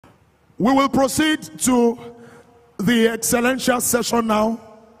We will proceed to the Excellentia session now.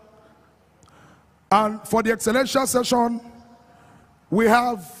 And for the Excellentia session, we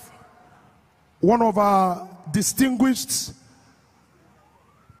have one of our distinguished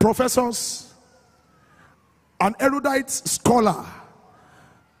professors, an erudite scholar,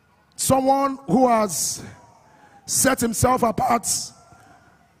 someone who has set himself apart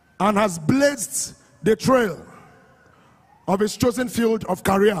and has blazed the trail of his chosen field of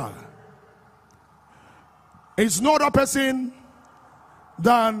career. It's no other person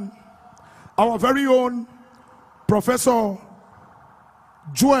than our very own Professor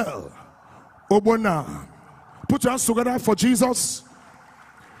Joel Ogbonna. Put your hands together for Jesus.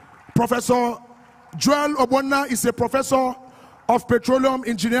 Professor Joel Ogbonna is a professor of petroleum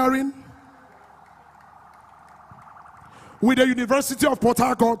engineering with the University of Port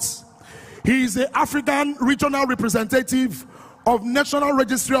Harcourt. He is the African regional representative of National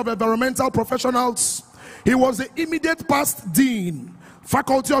Registry of Environmental Professionals. He was the immediate past dean,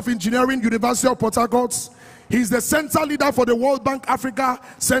 Faculty of Engineering, University of Port Harcourt. He is the center leader for the World Bank Africa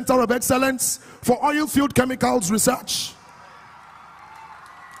Center of Excellence for Oil Field Chemicals Research,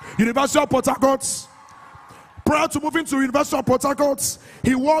 University of Port Harcourt. Prior to moving to University of Port Harcourt,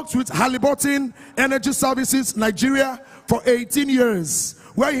 he worked with Halliburton Energy Services Nigeria for 18 years,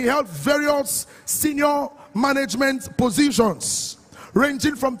 where he held various senior management positions,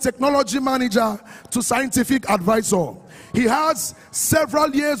 ranging from technology manager to scientific advisor. He has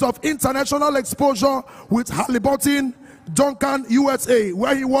several years of international exposure with Halliburton, Duncan, USA,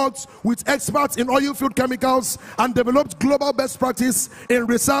 where he worked with experts in oil field chemicals and developed global best practice in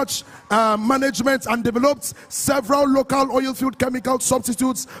research management, and developed several local oil field chemical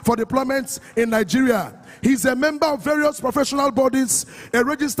substitutes for deployment in Nigeria. He's a member of various professional bodies, a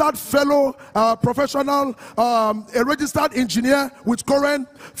registered fellow professional, a registered engineer with Koren,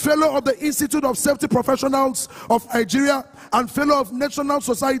 fellow of the Institute of Safety Professionals of Nigeria, and fellow of National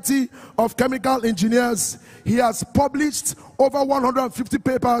Society of Chemical Engineers. He has published over 150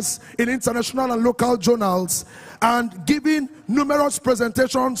 papers in international and local journals and given numerous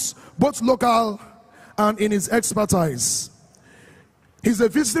presentations, both local and in his expertise. He's a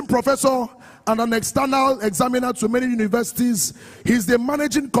visiting professor and an external examiner to many universities. He's the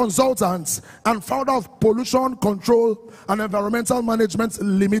managing consultant and founder of Pollution Control and Environmental Management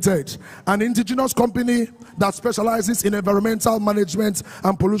Limited, an indigenous company that specializes in environmental management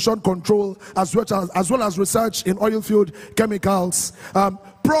and pollution control, as well as research in oil field chemicals.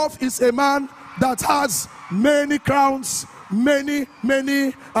 Prof is a man that has many crowns, many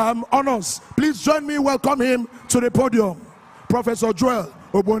honors. Please join me, welcome him to the podium, Professor Joel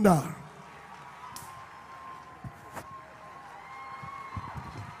Ogbonna.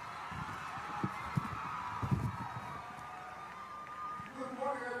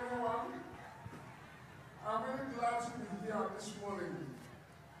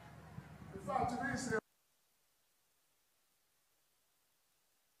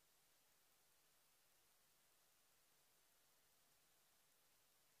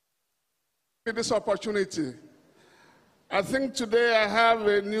 This opportunity. I think today I have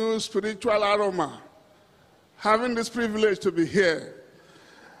a new spiritual aroma, having this privilege to be here.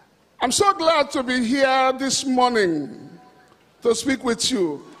 I'm so glad to be here this morning to speak with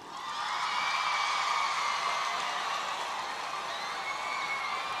you.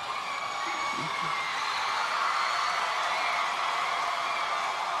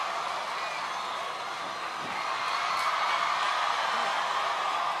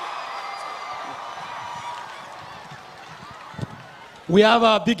 We have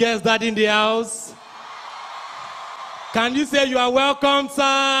our biggest daddy in the house. Can you say you are welcome,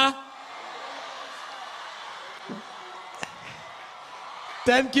 sir?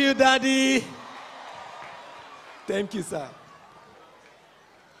 Thank you, daddy. Thank you, sir.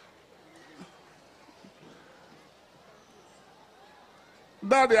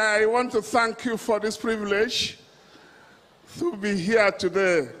 Daddy, I want to thank you for this privilege to be here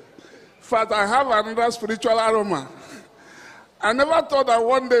today. In fact, I have another spiritual aroma. I never thought that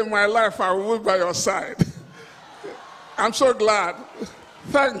one day in my life I would be by your side. I'm so glad.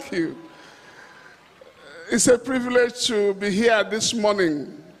 Thank you. It's a privilege to be here this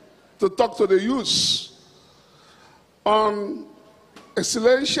morning to talk to the youth on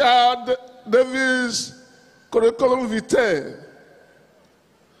Excellentia Davis' curriculum vitae.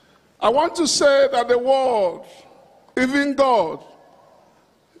 I want to say that the world, even God,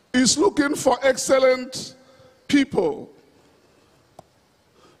 is looking for excellent people,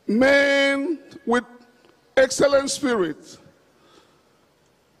 men with excellent spirit.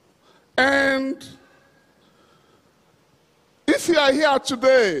 And if you are here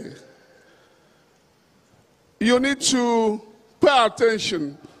today you need to pay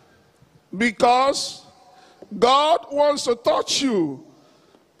attention, because God wants to touch you.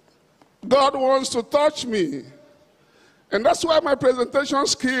 God wants to touch me. And that's why my presentation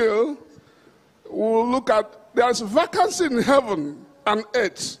skill will look at, there's vacancy in heaven and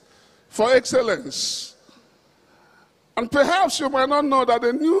earth for excellence. And perhaps you might not know that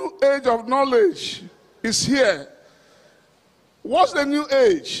the new age of knowledge is here. What's the new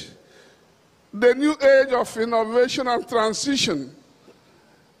age? The new age of innovation and transition.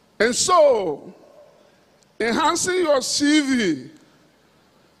 And so, enhancing your CV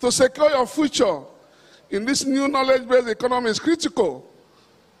to secure your future in this new knowledge-based economy is critical.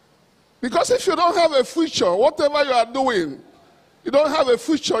 Because if you don't have a future, whatever you are doing, you don't have a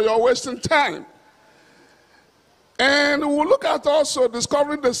future, you're wasting time. And we'll look at also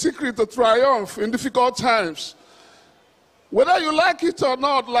discovering the secret to triumph in difficult times. Whether you like it or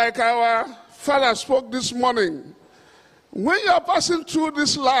not, like our father spoke this morning, when you are passing through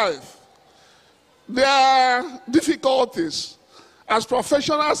this life, there are difficulties. As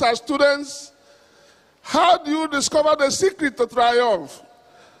professionals, as students, how do you discover the secret to triumph?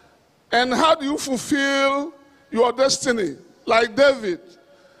 And how do you fulfill your destiny, like David?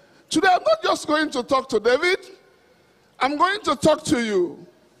 Today, I'm not just going to talk to David. I'm going to talk to you.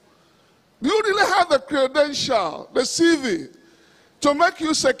 Do you really have the credential, the CV, to make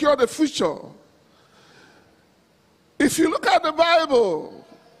you secure the future? If you look at the Bible,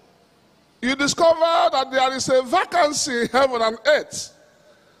 you discover that there is a vacancy in heaven and earth.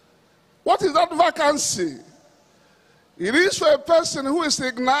 What is that vacancy? It is for a person who is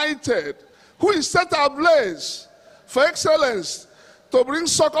ignited, who is set ablaze for excellence, to bring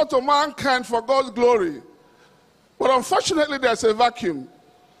succor to mankind for God's glory. But unfortunately, there's a vacuum.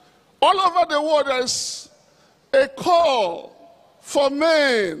 All over the world, there's a call for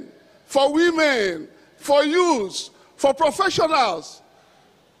men, for women, for youth, for professionals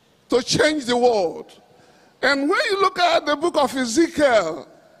to change the world. And when you look at the book of Ezekiel,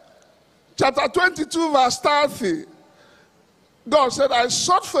 chapter 22, verse 30, God said, I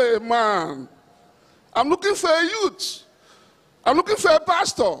sought for a man. I'm looking for a youth. I'm looking for a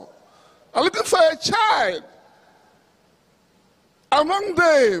pastor. I'm looking for a child. Among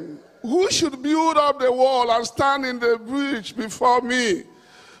them, who should build up the wall and stand in the breach before me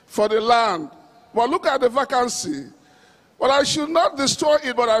for the land? But look at the vacancy. But I should not destroy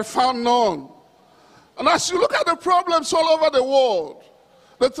it, but I found none. And as you look at the problems all over the world,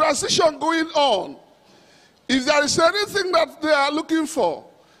 the transition going on, if there is anything that they are looking for,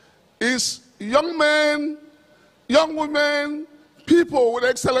 is young men, young women, people with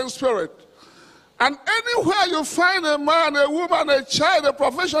excellent spirit. And anywhere you find a man, a woman, a child, a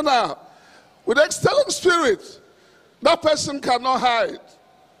professional with excellent spirit, that person cannot hide.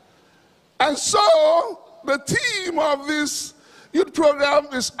 And so, the theme of this youth program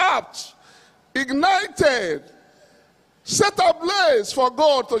is apt, ignited, set ablaze for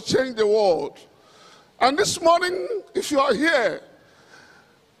God to change the world. And this morning, if you are here,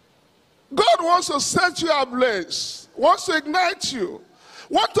 God wants to set you ablaze, wants to ignite you,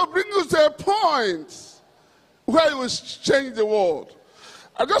 wants to bring you to a point where you will change the world.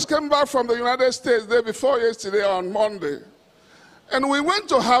 I just came back from the United States the day before yesterday on Monday. And we went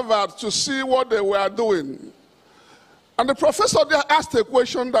to Harvard to see what they were doing. And the professor there asked a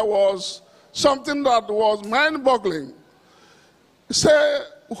question that was something that was mind-boggling. He said,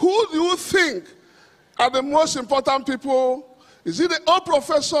 who do you think are the most important people? Is it the old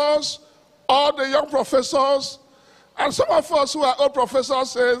professors or the young professors? And some of us who are old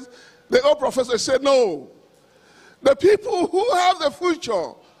professors says, the old professors say no. The people who have the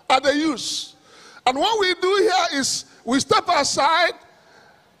future are the youth. And what we do here is we step aside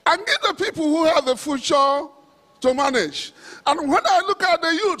and give the people who have the future to manage. And when I look at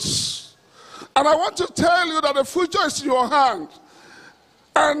the youths, and I want to tell you that the future is in your hand.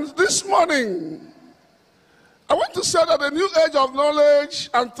 And this morning, I want to say that the new age of knowledge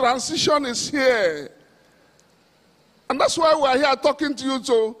and transition is here. And that's why we're here talking to you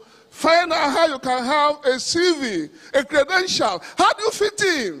to find out how you can have a CV, a credential. How do you fit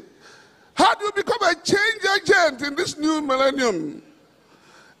in? How do you become a change agent in this new millennium?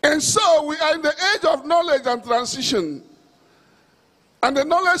 And so we are in the age of knowledge and transition. And the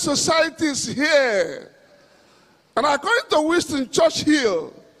knowledge society is here. And according to Winston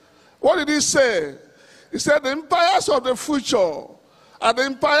Churchill, what did he say? He said, the empires of the future are the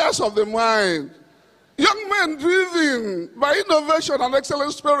empires of the mind. Young men driven by innovation and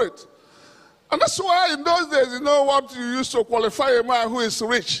excellent spirit. And that's why in those days, you know what you used to qualify a man who is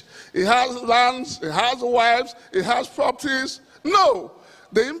rich. He has lands, he has wives, he has properties. No,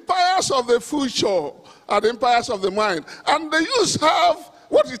 the empires of the future are the empires of the mind. And the youth have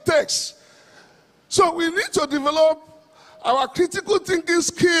what it takes. So we need to develop our critical thinking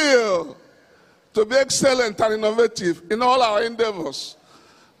skill to be excellent and innovative in all our endeavors.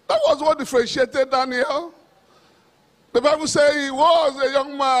 That was what differentiated Daniel. The Bible says he was a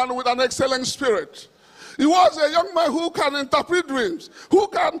young man with an excellent spirit. He was a young man who can interpret dreams, who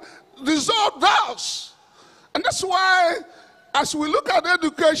can resolve doubts. And that's why, as we look at the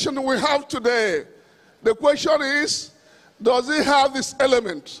education we have today, the question is, does it have this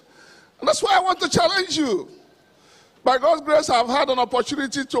element? And that's why I want to challenge you. By God's grace, I've had an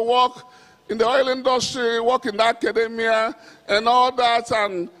opportunity to work in the oil industry, work in the academia, and all that,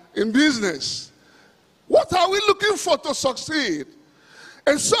 and in business. What are we looking for to succeed?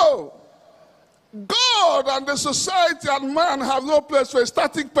 And so, God and the society and man have no place for a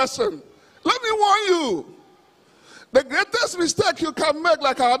static person. Let me warn you. The greatest mistake you can make,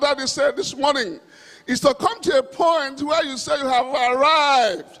 like our daddy said this morning, is to come to a point where you say you have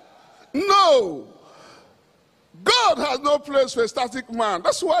arrived. No. God has no place for a static man.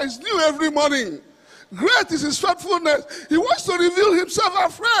 That's why he's new every morning. Great is his faithfulness. He wants to reveal himself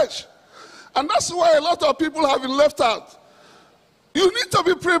afresh. And that's why a lot of people have been left out. You need to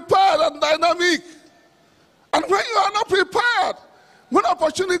be prepared and dynamic. And when you are not prepared, when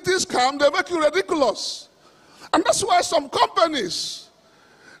opportunities come, they make you ridiculous. And that's why some companies,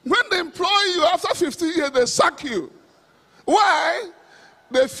 when they employ you after 50 years, they sack you. Why?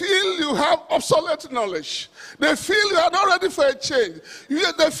 They feel you have obsolete knowledge. They feel you are not ready for a change.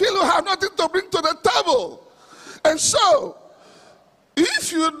 They feel you have nothing to bring to the table. And so,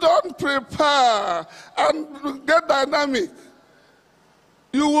 if you don't prepare and get dynamic,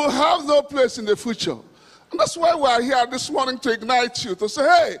 you will have no place in the future. And that's why we are here this morning to ignite you, to say,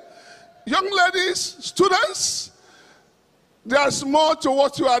 hey, young ladies, students, there's more to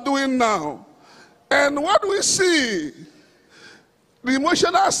what you are doing now. And what we see, the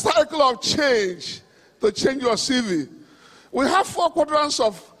emotional cycle of change, to change your CV. We have 4 quadrants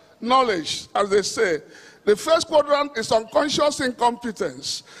of knowledge, as they say. The first quadrant is unconscious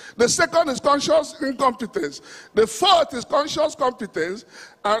incompetence. The second is conscious incompetence. The fourth is conscious competence.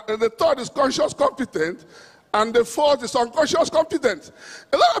 And the third is conscious competent. And the fourth is unconscious competent.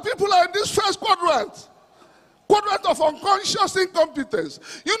 A lot of people are in this first quadrant. Quadrant of unconscious incompetence.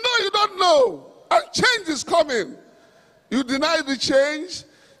 You know you don't know. And change is coming. You deny the change.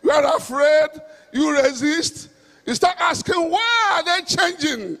 You are afraid. You resist. You start asking, why are they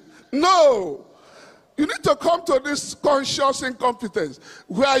changing? No. You need to come to this conscious incompetence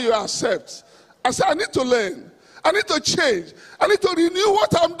where you accept. I say, I need to learn. I need to change. I need to renew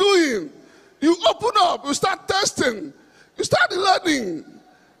what I'm doing. You open up. You start testing. You start learning.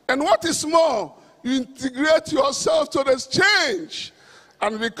 And what is more, you integrate yourself to this change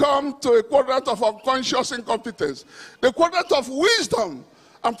and become to a quadrant of unconscious incompetence. The quadrant of wisdom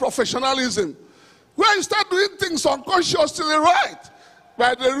and professionalism, where you start doing things unconsciously right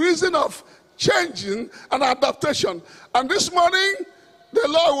by the reason of changing and adaptation. And this morning, the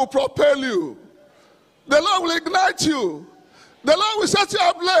Lord will propel you. The Lord will ignite you. The Lord will set you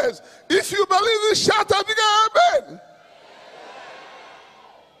ablaze. If you believe this, shout a bigger amen.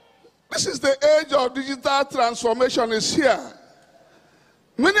 This is the age of digital transformation is here.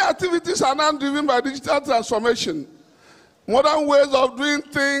 Many activities are now driven by digital transformation. Modern ways of doing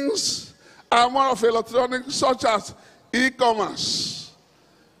things are more of electronic, such as e-commerce,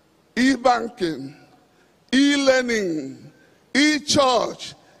 e-banking, e-learning,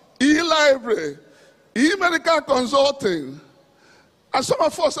 e-church, e-library, e-medical consulting. And some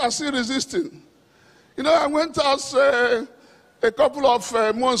of us are still resisting. You know, I went out a couple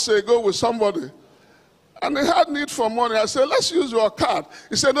of months ago with somebody, and they had need for money. I said, let's use your card.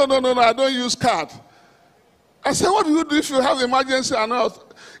 He said, no, I don't use card. I said, what do you do if you have emergency or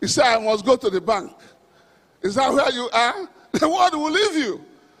not? He said, I must go to the bank. Is that where you are? The world will leave you.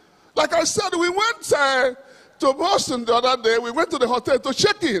 Like I said, we went to Boston the other day. We went to the hotel to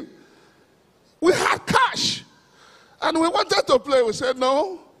check in. We had cash. And we wanted to play. We said,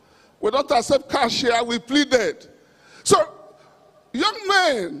 no, we don't accept cash here. We pleaded. So, young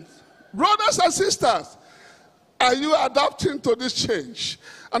men, brothers and sisters, are you adapting to this change?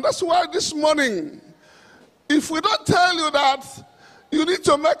 And that's why this morning, if we don't tell you that you need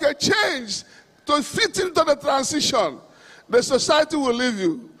to make a change to fit into the transition, the society will leave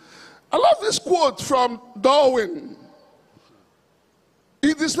you. I love this quote from Darwin.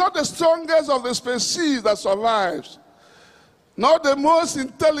 It is not the strongest of the species that survives, not the most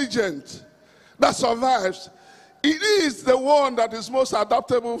intelligent that survives. It is the one that is most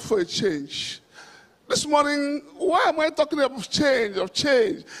adaptable for a change. This morning, why am I talking about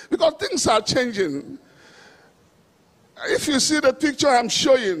change? Because things are changing. if you see the picture I'm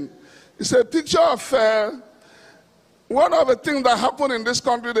showing, it's a picture of one of the things that happened in this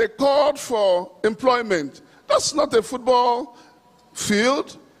country. They called for employment. That's not a football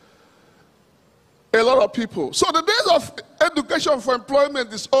field. A lot of people. So the days of education for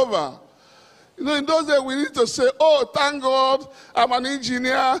employment is over. You know, in those days we need to say, oh, thank God, I'm an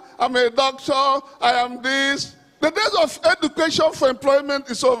engineer, I'm a doctor, I am this. The days of education for employment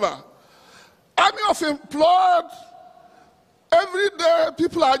is over. Army of employed, every day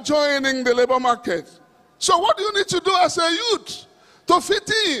people are joining the labor market. So what do you need to do as a youth to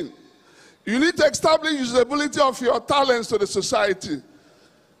fit in? You need to establish usability of your talents to the society.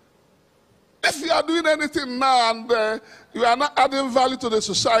 If you are doing anything now and you are not adding value to the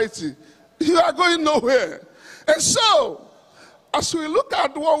society, you are going nowhere. And so, as we look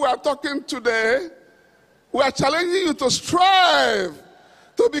at what we are talking today, we are challenging you to strive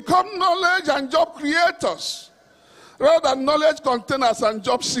to become knowledge and job creators rather than knowledge containers and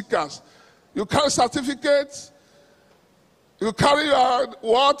job seekers. You carry certificates, you carry your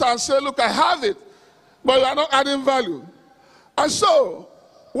what and say, look, I have it, but you are not adding value. And so,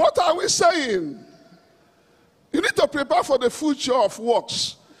 what are we saying? You need to prepare for the future of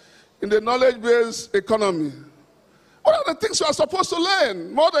works in the knowledge-based economy. What are the things you are supposed to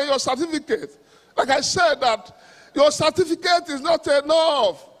learn more than your certificate? Like I said, that your certificate is not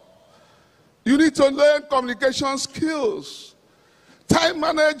enough. You need to learn communication skills, time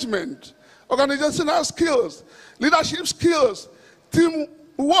management, organizational skills, leadership skills,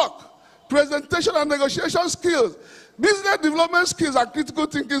 teamwork, presentation and negotiation skills, business development skills, and critical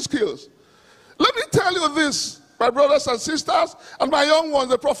thinking skills. Let me tell you this, my brothers and sisters, and my young ones,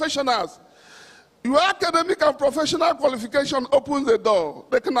 the professionals. Your academic and professional qualification opens the door.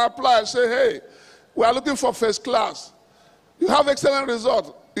 They can apply and say, hey, we are looking for first class. You have excellent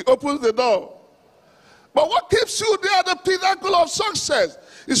results. It opens the door. But what keeps you there, the pinnacle of success,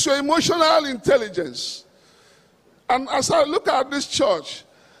 is your emotional intelligence. And as I look at this church,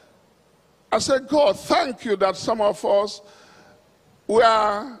 I said, God, thank you that some of us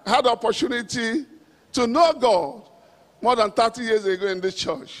had the opportunity to know God more than 30 years ago in this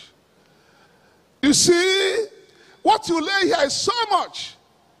church. You see, what you learn here is so much.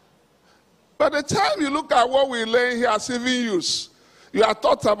 By the time you look at what we learn here as even use, you are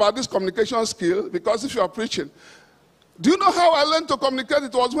taught about this communication skill, because if you are preaching, do you know how I learned to communicate?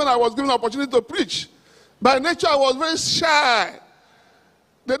 It was when I was given the opportunity to preach. By nature, I was very shy.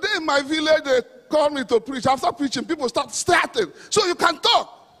 The day in my village, they called me to preach. After preaching, people start starting. So you can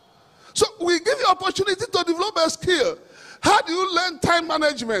talk. So we give you opportunity to develop a skill. How do you learn time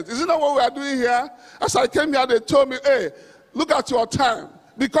management? Isn't that what we are doing here? As I came here, they told me, hey, look at your time.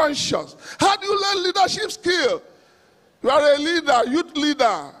 Be conscious. How do you learn leadership skill? You are a leader, youth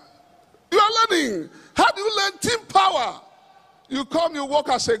leader. You are learning. How do you learn team power? You come, you work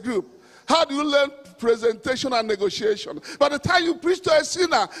as a group. How do you learn presentation and negotiation? By the time you preach to a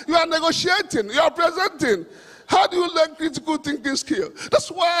sinner, you are negotiating, you are presenting. How do you learn critical thinking skill? That's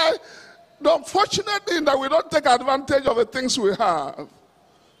why the unfortunate thing that we don't take advantage of the things we have.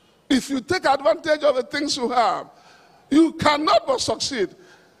 If you take advantage of the things you have, you cannot but succeed.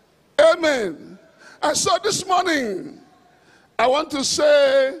 Amen. And so this morning, I want to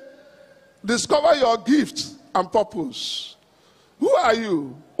say, discover your gift and purpose. Who are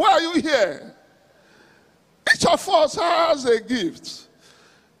you? Why are you here? Each of us has a gift,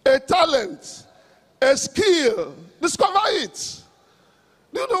 a talent, a skill. Discover it.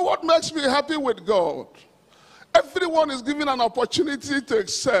 Do you know what makes me happy with God? Everyone is given an opportunity to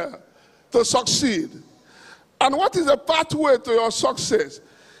excel, to succeed. And what is the pathway to your success?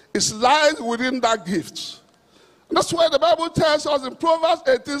 It lies within that gift. And that's why the Bible tells us in Proverbs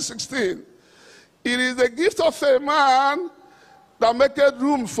 18:16, it is the gift of a man that maketh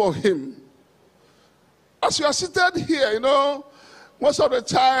room for him. As you are seated here, you know, most of the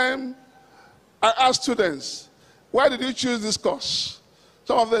time I ask students, why did you choose this course?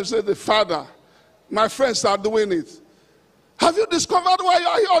 Some of them say, the father. My friends are doing it. Have you discovered why you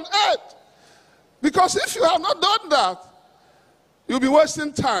are here on earth? Because if you have not done that, you'll be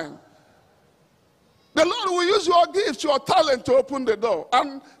wasting time. The Lord will use your gift, your talent to open the door.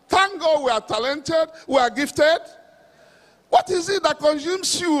 And thank God we are talented, we are gifted. What is it that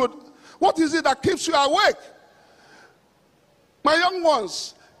consumes you? What is it that keeps you awake? My young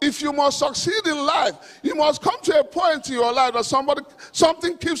ones, if you must succeed in life, you must come to a point in your life that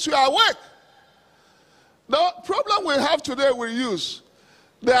something keeps you awake. The problem we have today with youth,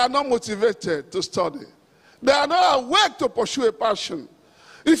 they are not motivated to study. They are not awake to pursue a passion.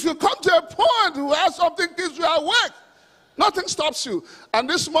 If you come to a point where something keeps you awake, nothing stops you. And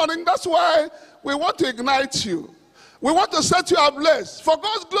this morning, that's why we want to ignite you. We want to set you ablaze for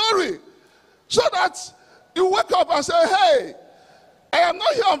God's glory. So that you wake up and say, hey, I am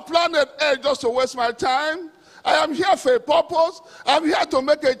not here on planet Earth just to waste my time. I am here for a purpose. I am here to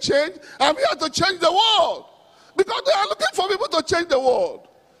make a change. I am here to change the world. Because they are looking for people to change the world.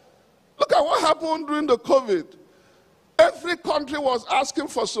 Look at what happened during the COVID. Every country was asking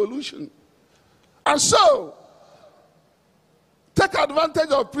for solution. And so, take advantage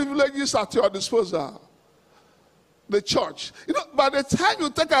of privileges at your disposal. The church. You know, by the time you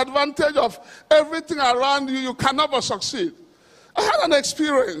take advantage of everything around you, you can never succeed. I had an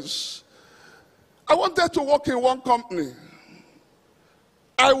experience. I wanted to work in one company.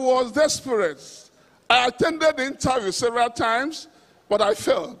 I was desperate. I attended the interview several times, but I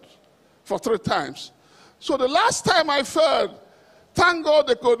failed for 3 times. So the last time I failed, thank God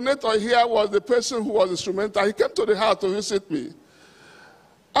the coordinator here was the person who was instrumental. He came to the house to visit me.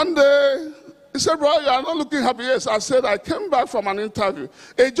 And he said, bro, you are not looking happy. Yes, I said, I came back from an interview.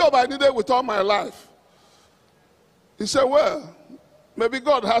 A job I needed with all my life. He said, well, maybe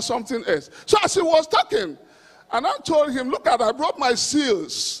God has something else. So as he was talking, and I told him, look at, I brought my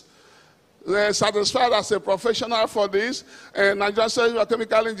seals. They're satisfied as a professional for this. Nigerian Society of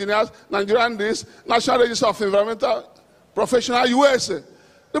Chemical Engineers, Nigerian this, National Register of Environmental Professional, USA.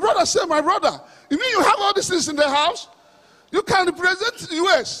 The brother said, my brother, you mean you have all these things in the house? You can represent the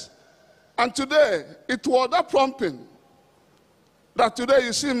US. And today, it was that prompting that today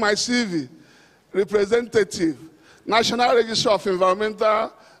you see in my CV, representative, National Register of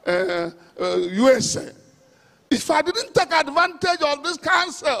Environmental USA. If I didn't take advantage of this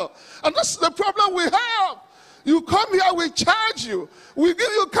counsel, and that's the problem we have. You come here, we charge you. We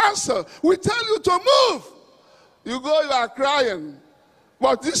give you counsel. We tell you to move. You go, you are crying.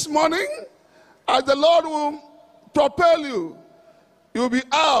 But this morning, as the Lord will propel you, you'll be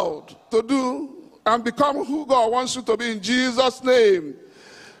out to do and become who God wants you to be in Jesus' name.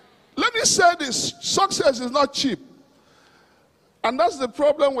 Let me say this, success is not cheap. And that's the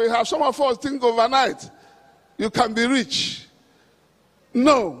problem we have. Some of us think overnight you can be rich.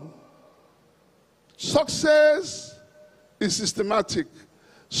 No. Success is systematic.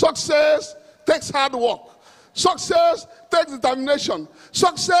 Success takes hard work. Success takes determination.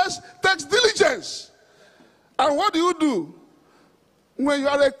 Success takes diligence. And what do? When you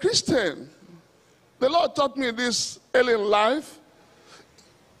are a Christian, the Lord taught me this early in life.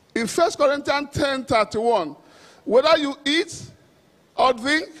 In 1 Corinthians 10:31, whether you eat or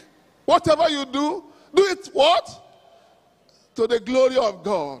drink, whatever you do it what? To the glory of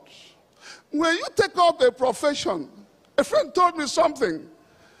God. When you take up a profession, a friend told me something.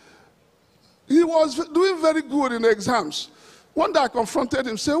 He was doing very good in the exams. One day I confronted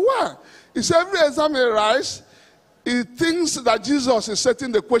him, said, why? He said, every exam he writes, he thinks that Jesus is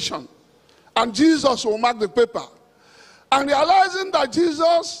setting the question. And Jesus will mark the paper. And realizing that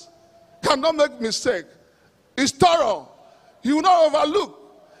Jesus cannot make mistake. He's thorough. He will not overlook.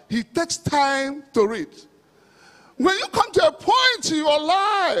 He takes time to read. When you come to a point in your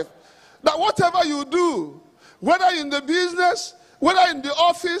life that whatever you do, whether in the business, whether in the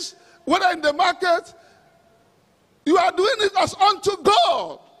office, whether in the market, you are doing it as unto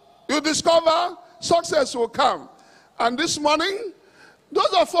God, you discover success will come. And this morning,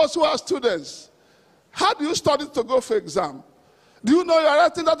 those of us who are students, how do you study to go for exam? Do you know you are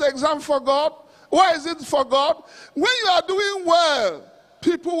writing that exam for God? Why is it for God? When you are doing well,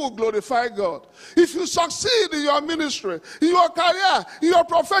 people will glorify God. If you succeed in your ministry, in your career, in your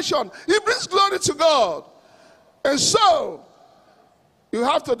profession, it brings glory to God. And so, you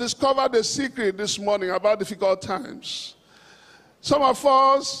have to discover the secret this morning about difficult times. Some of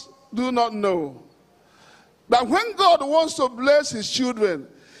us do not know that when God wants to bless his children,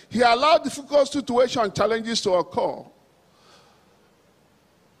 he allows difficult situations and challenges to occur.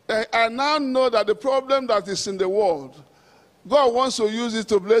 I now know that the problem that is in the world, God wants to use it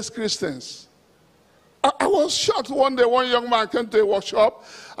to bless Christians. I was shocked one day, one young man came to a workshop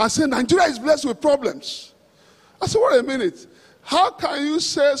and said, Nigeria is blessed with problems. I said, wait a minute. How can you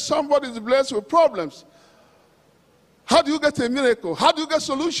say somebody is blessed with problems? How do you get a miracle? How do you get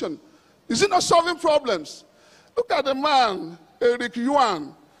solution? Is it not solving problems? Look at the man, Eric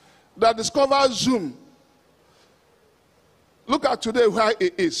Yuan, that discovered Zoom. Look at today where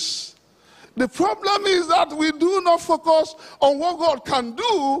he is. The problem is that we do not focus on what God can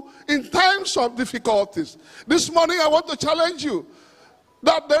do in times of difficulties. This morning I want to challenge you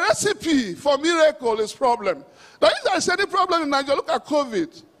that the recipe for miracle is problem. Now if there is any problem in Nigeria, look at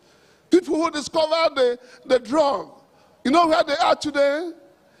COVID. People who discovered the drug, you know where they are today?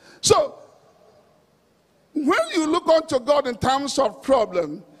 So, when you look unto God in terms of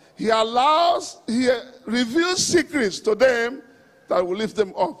problem, He reveals secrets to them that will lift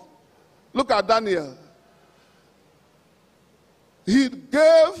them up. Look at Daniel. He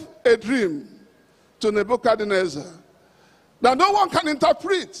gave a dream to Nebuchadnezzar that no one can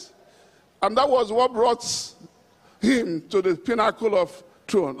interpret. And that was what brought him to the pinnacle of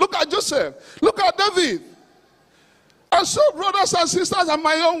throne. Look at Joseph. Look at David. And so, brothers and sisters, and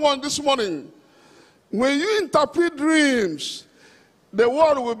my own one this morning, when you interpret dreams, the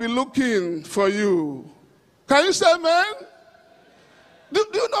world will be looking for you. Can you say amen? Do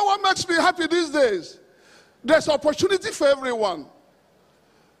you know what makes me happy these days? There's opportunity for everyone.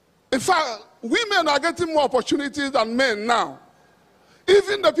 In fact, women are getting more opportunities than men now.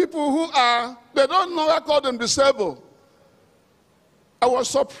 Even the people who they don't know, I call them disabled. I was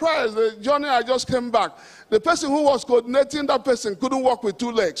surprised. The journey I just came back, the person who was coordinating that person couldn't walk with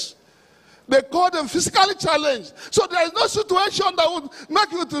 2 legs. They called them physically challenged. So there is no situation that would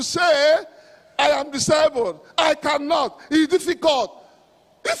make you to say, I am disabled. I cannot. It's difficult.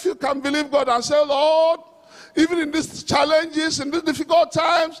 If you can believe God and say, Lord, even in these challenges, in these difficult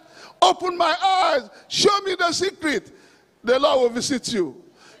times, open my eyes, show me the secret, the Lord will visit you.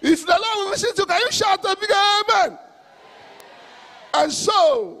 If the Lord will visit you, can you shout a big amen? And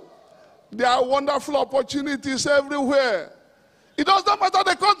so, there are wonderful opportunities everywhere. It does not matter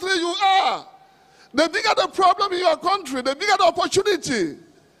the country you are. The bigger the problem in your country, the bigger the opportunity.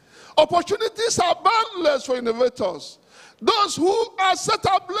 Opportunities are boundless for innovators. Those who are set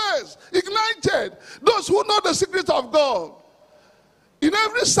ablaze, ignited, those who know the secret of God. In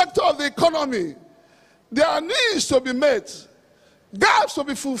every sector of the economy, there are needs to be met, gaps to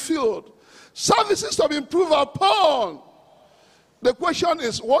be fulfilled, services to be improved upon. The question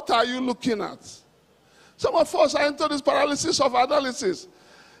is, what are you looking at? Some of us are into this paralysis of analysis.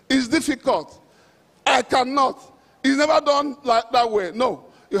 It's difficult. I cannot. It's never done like that way. No.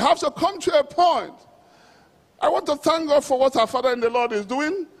 You have to come to a point. I want to thank God for what our Father in the Lord is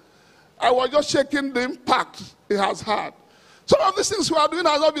doing. I was just checking the impact it has had. Some of these things we are doing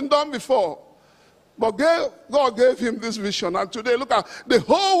has not been done before. But God gave him this vision. And today, look at, the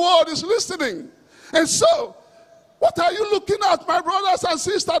whole world is listening. And so, what are you looking at, my brothers and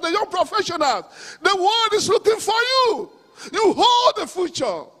sisters, the young professionals? The world is looking for you. You hold the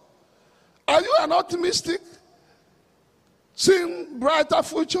future. Are you an optimistic, seeing brighter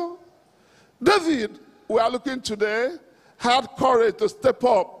future? David, we are looking today, had courage to step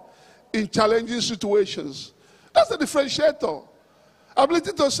up in challenging situations. That's the differentiator.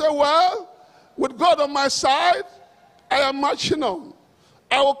 Ability to say, well, with God on my side, I am marching on.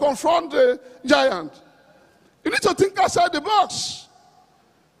 I will confront the giant. You need to think outside the box.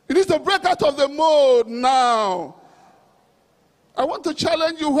 You need to break out of the mold now. I want to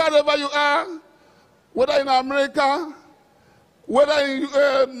challenge you wherever you are, whether in America, whether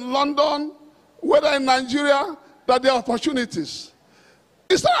in London, whether in Nigeria, that there are opportunities.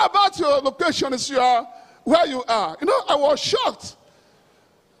 It's not about your location, it's where you are. You know, I was shocked.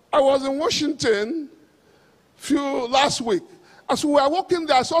 I was in Washington last week. As we were walking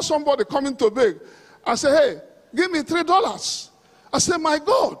there, I saw somebody coming to beg. I said, hey, give me $3. I said, my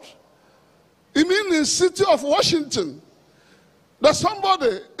God. You mean in the city of Washington? That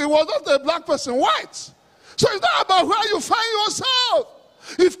somebody, it was not a black person, white. So it's not about where you find yourself.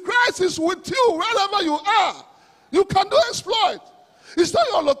 If Christ is with you, wherever you are, you can do exploit. It's not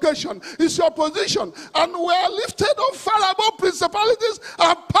your location, it's your position. And we are lifted up far above principalities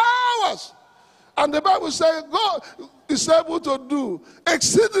and powers. And the Bible says God is able to do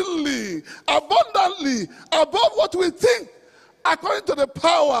exceedingly, abundantly, above what we think, according to the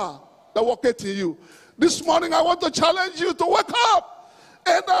power that worketh in you. This morning I want to challenge you to wake up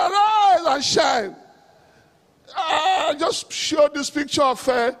and arise and shine. I just showed this picture of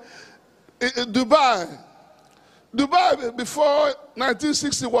Dubai. Dubai before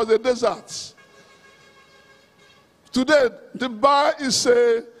 1960 was a desert. Today, Dubai is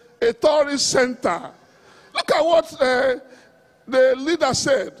a tourist center. Look at what the leader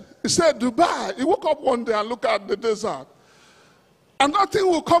said. He said, Dubai. He woke up one day and looked at the desert. And nothing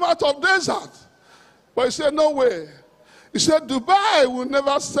will come out of desert. But he said, no way. He said, Dubai will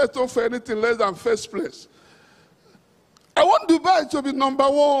never settle for anything less than first place. I want Dubai to be number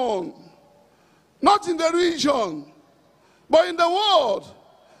one. Not in the region, but in the world.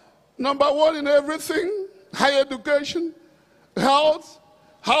 Number one in everything. Higher education, health,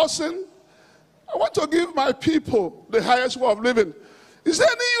 housing. I want to give my people the highest way of living. Is there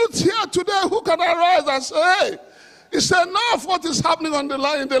any youth here today who can arise and say, hey, it's enough what is happening on the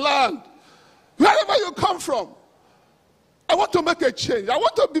land, in the land. Wherever you come from, I want to make a change. I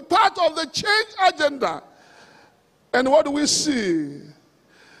want to be part of the change agenda. And what do we see?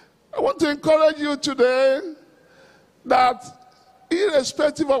 I want to encourage you today that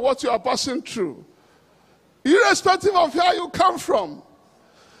irrespective of what you are passing through, irrespective of where you come from,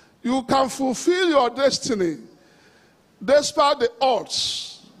 you can fulfill your destiny despite the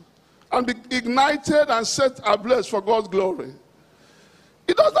odds and be ignited and set ablaze for God's glory.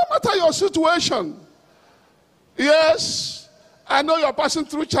 It does not matter your situation. Yes, I know you're passing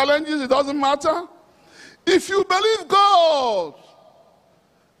through challenges. It doesn't matter. If you believe God,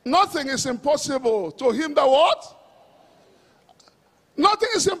 nothing is impossible to him that what? Nothing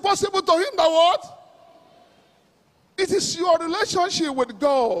is impossible to him that what? It is your relationship with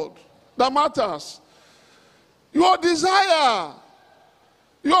God that matters. Your desire,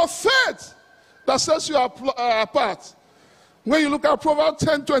 your faith that sets you apart. When you look at Proverbs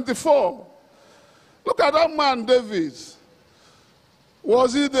 10:24, look at that man David.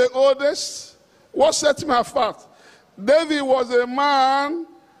 Was he the oldest? What set him apart? David was a man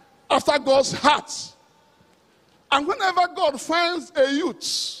after God's heart. And whenever God finds a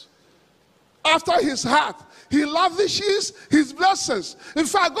youth after his heart, he lavishes his blessings. In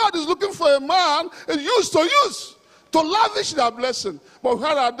fact, God is looking for a man, a youth to lavish that blessing. But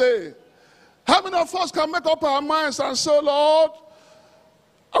where are they? How many of us can make up our minds and say, Lord,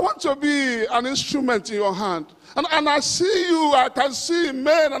 I want to be an instrument in your hand. And I see you, I can see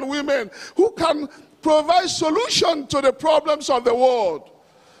men and women who can provide solution to the problems of the world.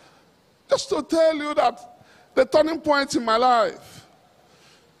 Just to tell you that the turning point in my life,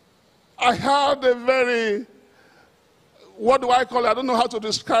 I had a very, what do I call it? I don't know how to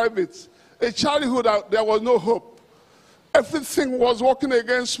describe it. A childhood that there was no hope. Everything was working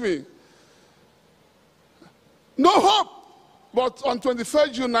against me. No hope. But on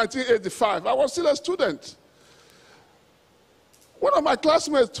 21st June 1985, I was still a student. One of my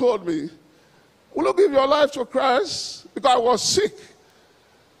classmates told me, will you give your life to Christ? Because I was sick.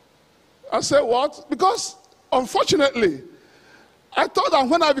 I said, what? Because, unfortunately, I thought that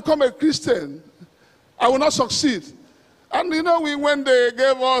when I become a Christian, I will not succeed. And you know, when they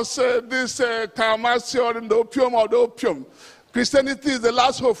gave us this Karmasior in the opium, Christianity is the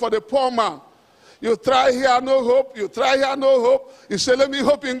last hope for the poor man. You try here, no hope. You try here, no hope. You say, let me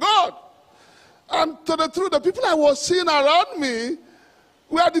hope in God. And to the truth, the people I was seeing around me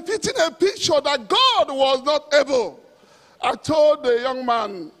were depicting a picture that God was not able. I told the young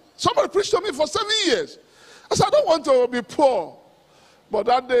man, somebody preached to me for 7 years. I said, I don't want to be poor. But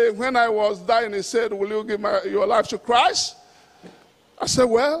that day when I was dying, he said, will you give your life to Christ? I said,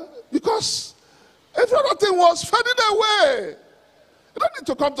 well, because every other thing was fading away. You don't need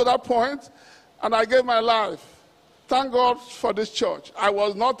to come to that point. And I gave my life. Thank God for this church. I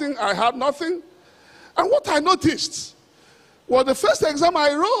was nothing. I had nothing. And what I noticed was the first exam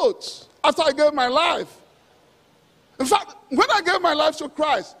I wrote after I gave my life. In fact, when I gave my life to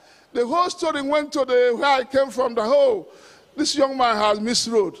Christ, the whole story went to where I came from. This young man has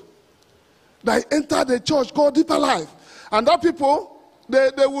misroad. They entered the church called Deeper Life. And that people,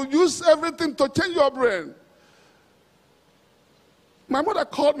 they will use everything to change your brain. My mother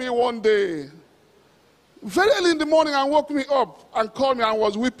called me one day, very early in the morning, and woke me up and called me and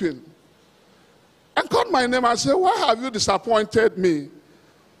was weeping. And called my name and said, why have you disappointed me?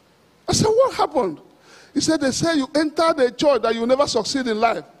 I said, what happened? He said, they say you entered a church that you never succeed in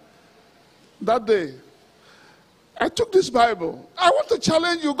life. That day, I took this Bible. I want to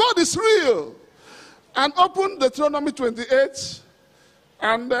challenge you. God is real. And opened Deuteronomy 28.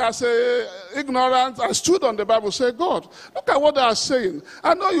 And as an ignorant, I stood on the Bible, said, God, look at what they are saying.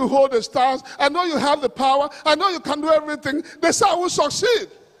 I know you hold the stars. I know you have the power. I know you can do everything. They say I will succeed.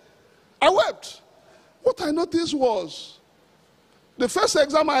 I wept. What I noticed was, the first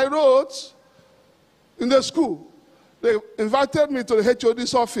exam I wrote in the school, they invited me to the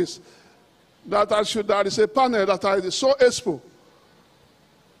HOD's office that is a panel that I saw Expo.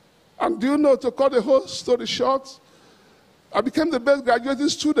 And do you know, to cut the whole story short, I became the best graduating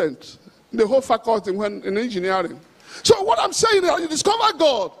student in the whole faculty in engineering. So what I'm saying is, you discover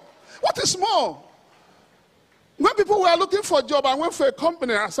God. What is more? When people were looking for a job, I went for a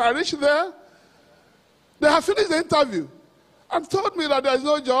company. As I reached there, they have finished the interview and told me that there is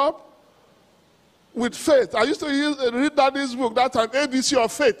no job with faith. I used to read Daddy's book that time, ABC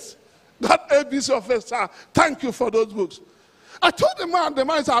of Faith. That ABC of Faith, sir. Thank you for those books. I told the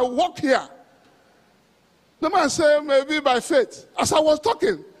man said, I work here. The man said, maybe by faith. As I was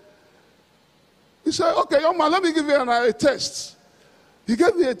talking, he said, okay, young man, let me give you a test. He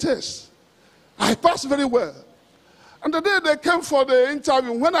gave me a test. I passed very well. And the day they came for the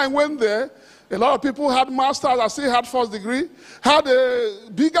interview, when I went there, a lot of people had masters, I still had first degree, had a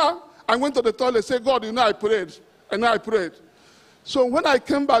bigger. I went to the toilet, said, God, you know I prayed. And I prayed. So when I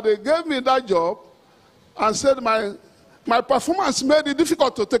came back, they gave me that job and said my performance made it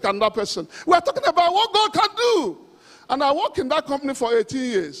difficult to take another person. We are talking about what God can do. And I worked in that company for 18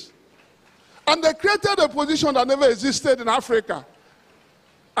 years. And they created a position that never existed in Africa.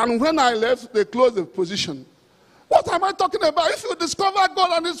 And when I left, they closed the position. What am I talking about? If you discover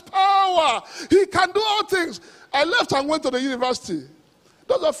God and His power, He can do all things. I left and went to the university.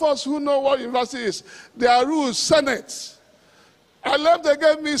 Those of us who know what university is, there are rules, Senate. I left, they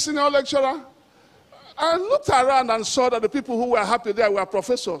gave me senior lecturer. I looked around and saw that the people who were happy there were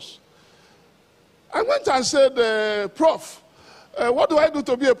professors. I went and said, Prof, what do I do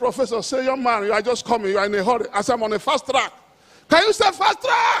to be a professor? Say, young man, you are just coming, you are in a hurry. I said, I'm on a fast track. Can you say fast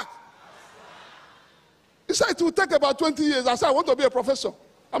track? He said, it will take about 20 years. I said, I want to be a professor.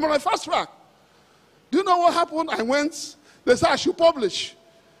 I'm on a fast track. Do you know what happened? I went, they said I should publish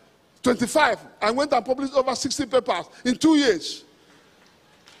 25. I went and published over 60 papers in 2 years.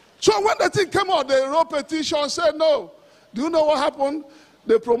 So when the thing came out, they wrote a petition and said, no. Do you know what happened?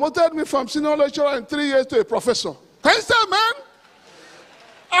 They promoted me from senior lecturer in 3 years to a professor. Can you say amen?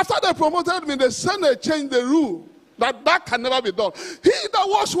 After they promoted me, the Senate changed the rule that can never be done. He that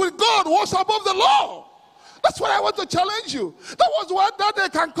walks with God walks above the law. That's why I want to challenge you. That was why that they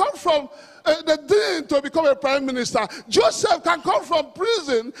can come from the dean to become a prime minister. Joseph can come from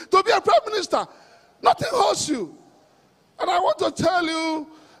prison to be a prime minister. Nothing holds you. And I want to tell you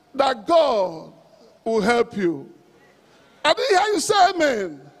that God will help you. I didn't hear you say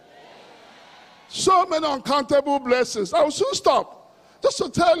amen. So many uncountable blessings. I will soon stop. Just to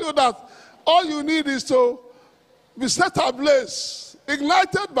tell you that all you need is to be set ablaze,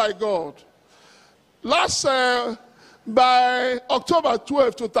 ignited by God. By October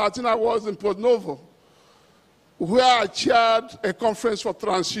 12 to 13, I was in Port Novo, where I chaired a conference for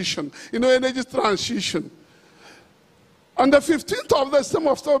transition, energy transition. On the 15th of the same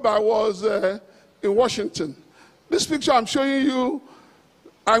October, I was in Washington. This picture I'm showing you,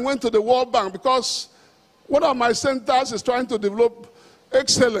 I went to the World Bank because one of my centers is trying to develop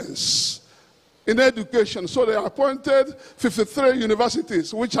excellence in education. So they appointed 53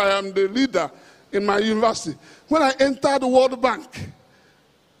 universities, which I am the leader in my university. When I entered the World Bank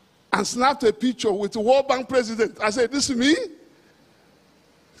and snapped a picture with the World Bank president, I said, this is me?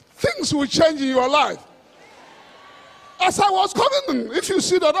 Things will change in your life. As I was coming in, if you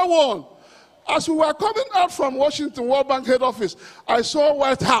see the other one, as we were coming out from Washington World Bank head office, I saw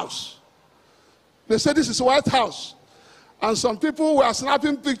White House. They said, this is White House. And some people were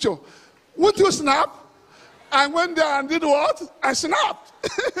snapping picture. Won't you snap? I went there and did what? I snapped.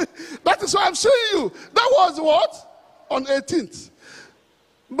 That is what I'm showing you. That was what? On 18th.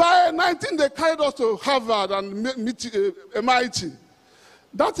 By 19th, they carried us to Harvard and MIT.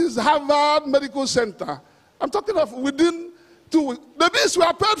 That is Harvard Medical Center. I'm talking of within 2 weeks. The bills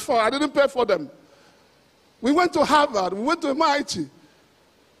were paid for. I didn't pay for them. We went to Harvard. We went to MIT.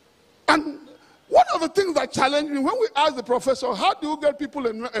 And one of the things that challenged me, when we asked the professor, how do you get people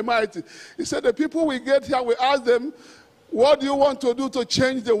in MIT? He said, the people we get here, we ask them, what do you want to do to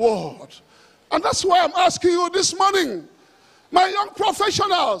change the world? And that's why I'm asking you this morning, my young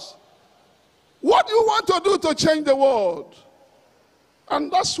professionals, what do you want to do to change the world?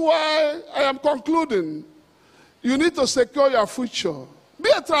 And that's why I am concluding. You need to secure your future. Be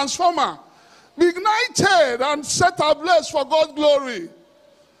a transformer. Be ignited and set ablaze for God's glory.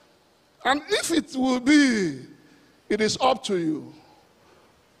 And if it will be, it is up to you.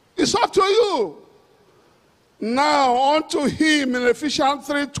 It's up to you. Now unto him in Ephesians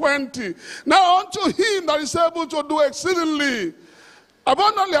 3:20. Now unto him that is able to do exceedingly,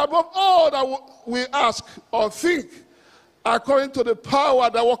 abundantly above all that we ask or think, according to the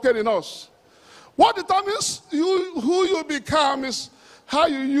power that worketh in us. What determines who you become is how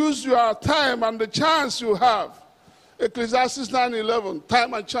you use your time and the chance you have. Ecclesiastes 9:11,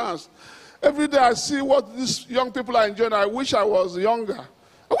 time and chance. Every day I see what these young people are enjoying. I wish I was younger.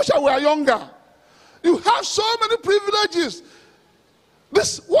 I wish I were younger. You have so many privileges.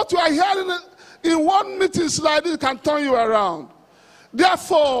 What you are hearing in one meeting like this can turn you around.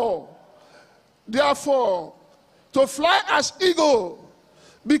 Therefore, to fly as eagle,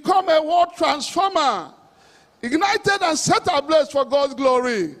 become a world transformer, ignited and set ablaze for God's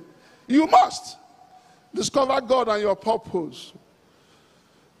glory, you must discover God and your purpose.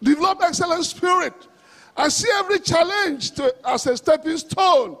 Develop excellent spirit and see every challenge as a stepping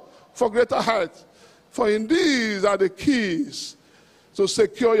stone for greater height. For in these are the keys to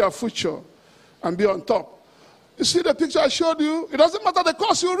secure your future and be on top. You see the picture I showed you? It doesn't matter the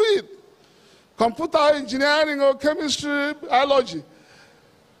course you read. Computer engineering or chemistry, biology.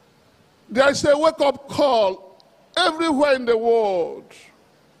 There is a wake-up call everywhere in the world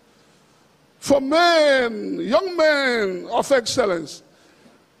for men, young men of excellence,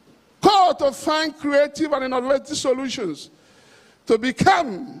 called to find creative and innovative solutions to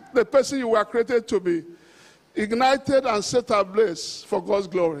become the person you were created to be, ignited and set ablaze for God's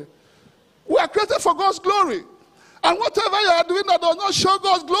glory. We are created for God's glory. And whatever you are doing that does not show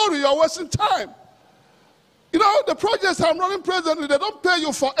God's glory, you are wasting time. You know, the projects I'm running presently, they don't pay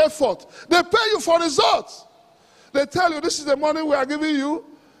you for effort. They pay you for results. They tell you, this is the money we are giving you.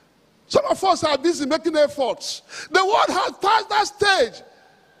 Some of us are busy making efforts. The world has passed that stage.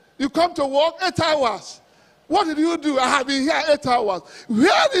 You come to work 8 hours. What did you do? I have been here 8 hours.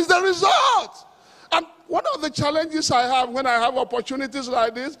 Where is the result? And one of the challenges I have when I have opportunities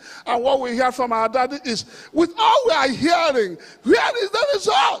like this, and what we hear from our daddy is, with all we are hearing, where is the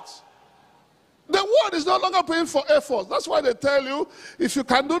result? The world is no longer paying for effort. That's why they tell you, if you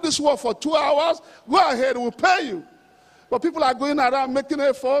can do this work for 2 hours, go ahead, we'll pay you. But people are going around making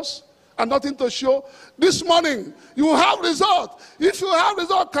efforts and nothing to show. This morning, you will have result. If you have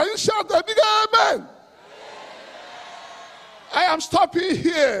result, can you shout a big amen? I am stopping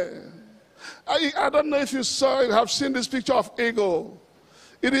here. I don't know if you have seen this picture of eagle.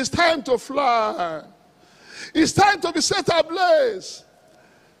 It is time to fly. It's time to be set ablaze.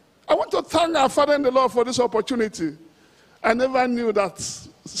 I want to thank our Father in the Lord for this opportunity. I never knew that,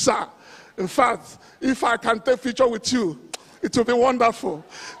 sir. In fact, if I can take a picture with you, it will be wonderful.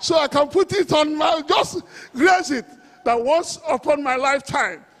 So I can put it on my, just grace it, that once upon my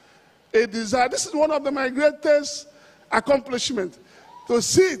lifetime, a desire. This is one of my greatest accomplishments, to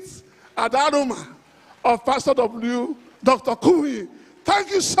sit at the aroma of Pastor W, Dr. Kui. Thank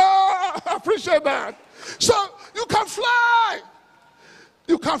you, sir. I appreciate that. So you can fly.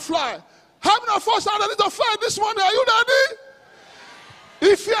 You can fly. How many of us are ready to fly this morning? Are you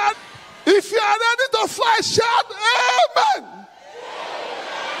ready? If you are ready to fly, shout amen.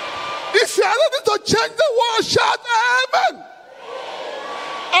 If you are ready to change the world, shout amen.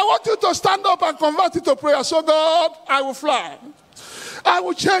 I want you to stand up and convert it to prayer. So God, I will fly. I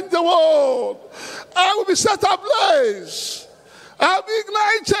will change the world. I will be set ablaze. I'll be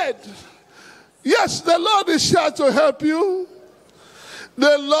ignited. Yes, the Lord is here to help you.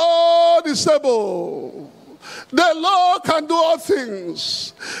 The Lord is able. The Lord can do all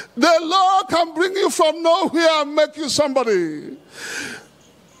things. The Lord can bring you from nowhere and make you somebody.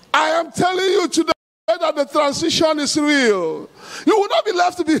 I am telling you today that the transition is real. You will not be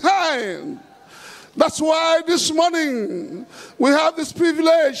left behind. That's why this morning we have this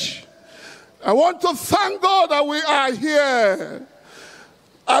privilege. I want to thank God that we are here.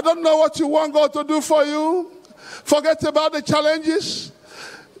 I don't know what you want God to do for you. Forget about the challenges.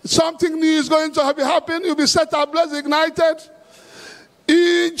 Something new is going to happen. You'll be set ablaze, ignited.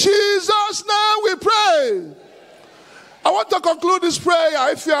 In Jesus' name we pray. I want to conclude this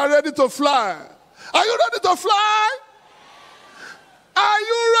prayer if you are ready to fly. Are you ready to fly? Are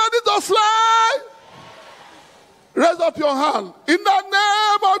you ready to fly? Raise up your hand. In the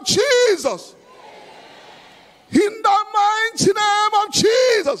name of Jesus. In the mighty name of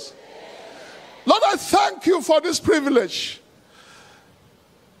Jesus. Lord, I thank you for this privilege.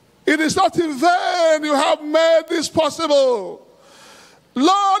 It is not in vain you have made this possible.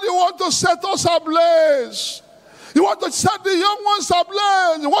 Lord, you want to set us ablaze. You want to set the young ones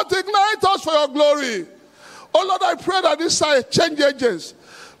ablaze. You want to ignite us for your glory. Oh Lord, I pray that these are change agents.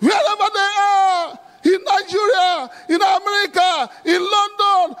 Wherever they are, in Nigeria, in America, in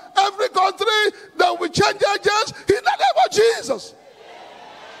London, every country, there will be change agents in the name of Jesus.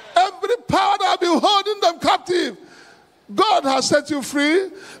 Every power that has been holding them captive, God has set you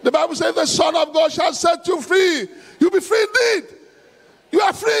free. The Bible says the Son of God shall set you free. You'll be free indeed. You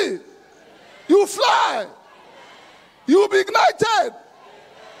are free. You will fly. You will be ignited.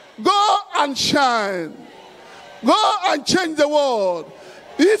 Go and shine. Go and change the world.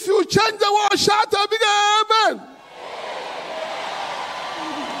 If you change the world, shout a big amen.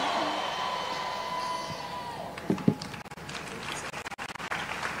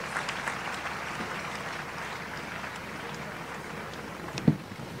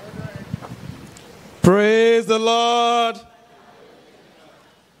 Praise the Lord.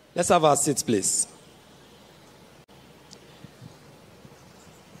 Let's have our seats, please.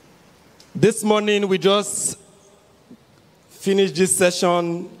 This morning, we just finished this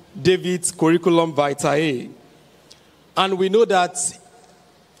session, David's Curriculum Vitae. And we know that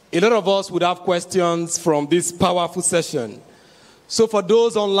a lot of us would have questions from this powerful session. So for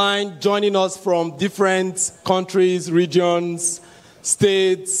those online joining us from different countries, regions,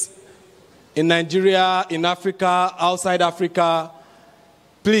 states, in Nigeria, in Africa, outside Africa,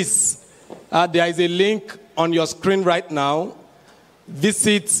 please, there is a link on your screen right now.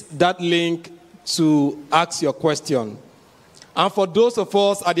 Visit that link to ask your question. And for those of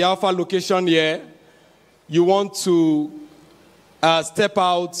us at the Alpha location here, you want to step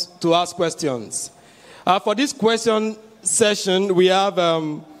out to ask questions. For this question session, we have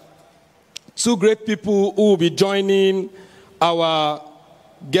two great people who will be joining our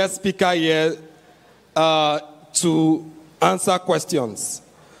guest speaker here to answer questions.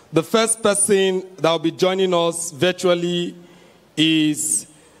 The first person that will be joining us virtually is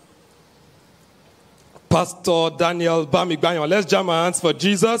Pastor Daniel Bamigbanyo. Let's jam our hands for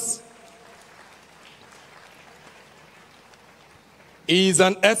Jesus. He is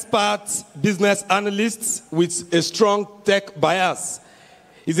an expert business analyst with a strong tech bias.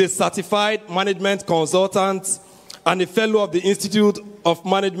 He's a certified management consultant and a fellow of the Institute of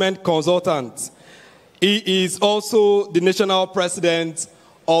Management Consultants. He is also the national president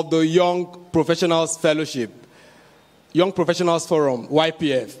of the Young Professionals Fellowship, Young Professionals Forum,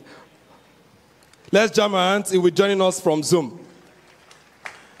 YPF. Let's jam our hands. He will be joining us from Zoom.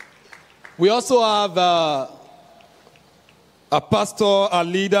 We also have a pastor, a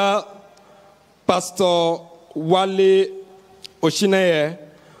leader, Pastor Wale Oshineye.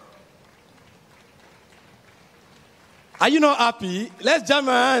 Are you not happy? Let's jam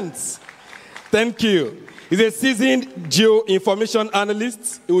our hands. Thank you. He's a seasoned geo-information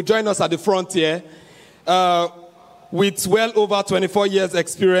analyst. He will join us at the front here with well over 24 years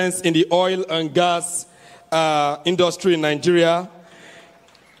experience in the oil and gas industry in Nigeria.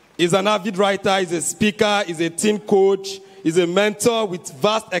 He's an avid writer, he's a speaker, he's a teen coach, he's a mentor with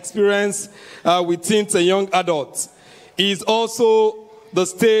vast experience with teens and young adults. He's also the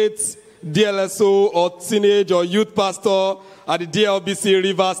state's DLSO or teenage or youth pastor at the DLBC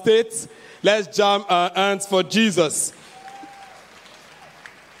River State. Let's jam our hands for Jesus.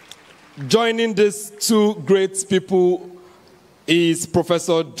 Joining these two great people is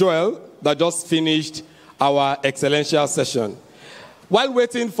Professor Joel that just finished our Excellentia session. While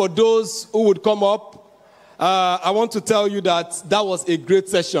waiting for those who would come up, I want to tell you that that was a great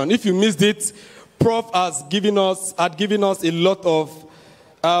session. If you missed it, Prof had given us a lot of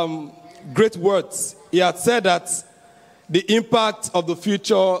great words. He had said that the impact of the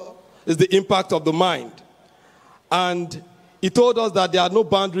future is the impact of the mind. And he told us that there are no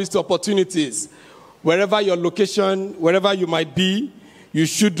boundaries to opportunities. Wherever your location, wherever you might be, you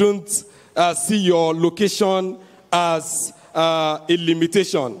shouldn't see your location as a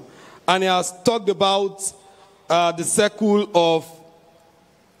limitation. And he has talked about the circle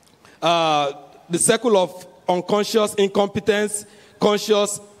of unconscious incompetence,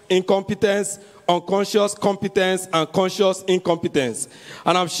 conscious incompetence, unconscious competence, and conscious incompetence.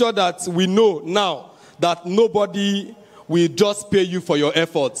 And I'm sure that we know now that nobody will just pay you for your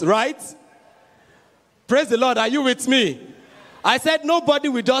efforts, right? Praise the Lord. Are you with me? I said nobody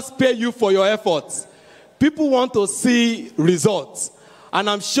will just pay you for your efforts. People want to see results. And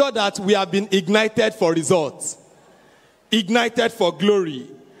I'm sure that we have been ignited for results, ignited for glory.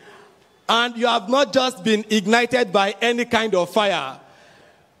 And you have not just been ignited by any kind of fire.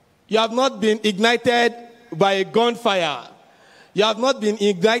 You have not been ignited by a gunfire. You have not been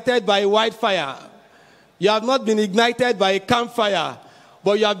ignited by a wildfire. You have not been ignited by a campfire,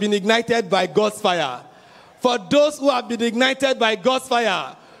 but you have been ignited by God's fire. For those who have been ignited by God's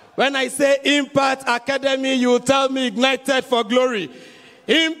fire, when I say Impact Academy, you will tell me ignited for glory.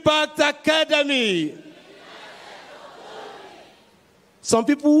 Impact Academy. Some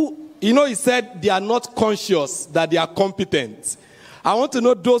people, he said they are not conscious that they are competent. I want to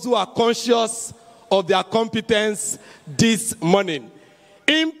know those who are conscious of their competence this morning.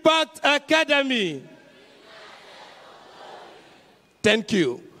 Impact Academy. Thank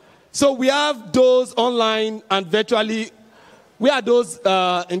you. So we have those online and virtually. We are those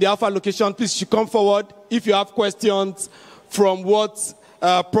in the Alpha location. Please, you come forward if you have questions from what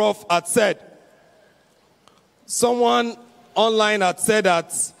Prof had said. Someone online had said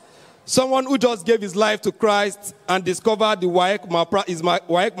that someone who just gave his life to Christ and discovered the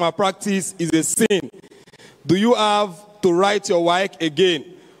WAEC malpractice is a sin. Do you have to write your WAEC again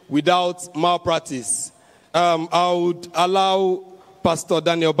without malpractice? I would allow Pastor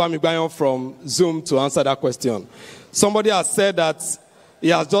Daniel Bamigbanyo from Zoom to answer that question. Somebody has said that he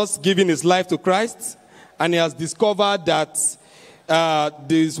has just given his life to Christ and he has discovered that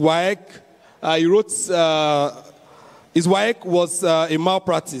this WAEC, he wrote, his WAEC was a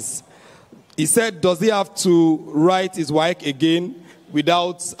malpractice. He said, does he have to write his WAEC again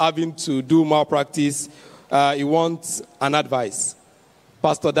without having to do malpractice? He wants an advice.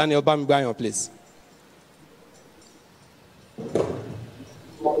 Pastor Daniel Bamigbanyo, please.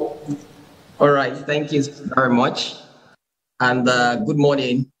 All right, thank you very much. And good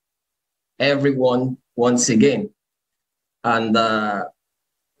morning, everyone, once again. And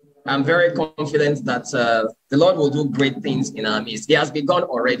I'm very confident that the Lord will do great things in our midst. He has begun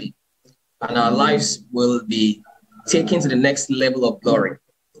already, and our lives will be taken to the next level of glory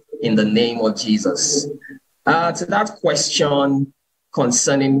in the name of Jesus. To that question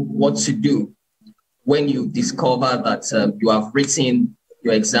concerning what to do when you discover that you have written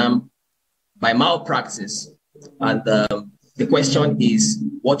your exam by malpractice, and the question is,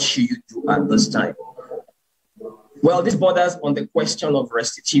 what should you do at this time? Well, this borders on the question of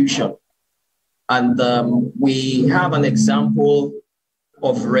restitution. And we have an example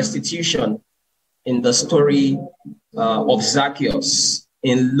of restitution in the story of Zacchaeus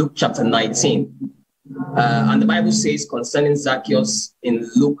in Luke chapter 19. And the Bible says concerning Zacchaeus in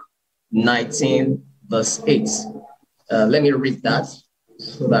Luke 19, verse 8. Let me read that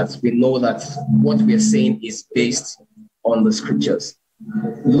so that we know that what we are saying is based on the scriptures.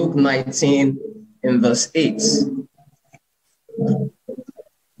 Luke 19 in verse 8. And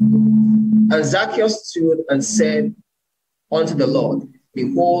Zacchaeus stood and said unto the Lord,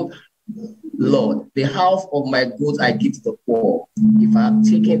 Behold, Lord, the half of my goods I give to the poor. If I have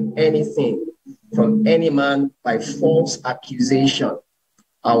taken anything from any man by false accusation,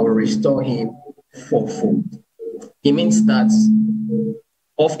 I will restore him fourfold. It means that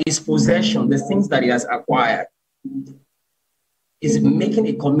of his possession, the things that he has acquired, is making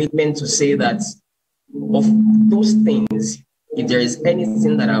a commitment to say that of those things, if there is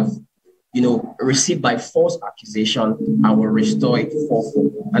anything that I've received by false accusation, I will restore it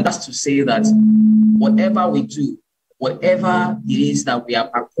fourfold. And that's to say that whatever we do, whatever it is that we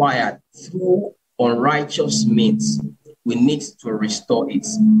have acquired through unrighteous means, we need to restore it.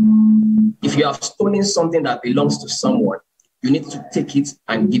 If you have stolen something that belongs to someone, you need to take it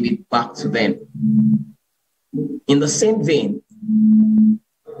and give it back to them. In the same vein,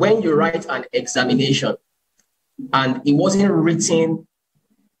 when you write an examination and it wasn't written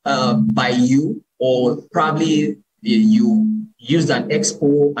by you, or probably you used an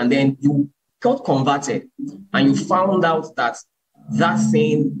expo and then you got converted and you found out that that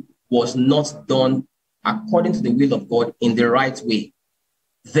thing was not done according to the will of God in the right way,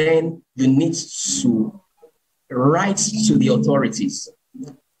 then you need to write to the authorities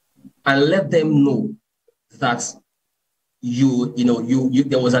and let them know that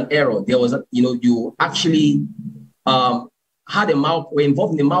there was an error. There was you actually were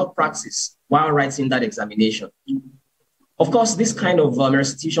involved in a malpractice while writing that examination. Of course, this kind of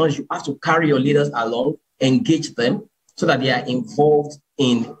restitutions, you have to carry your leaders along, engage them so that they are involved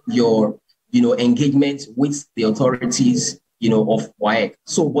in your engagement with the authorities of WAEC.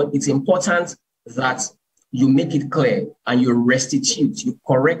 So, but it's important that you make it clear and you restitute, you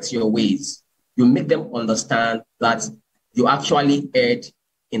correct your ways, you make them understand that you actually erred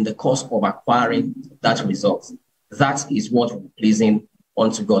in the course of acquiring that result. That is what will be pleasing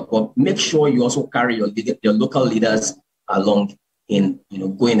unto God. But make sure you also carry your local leaders along in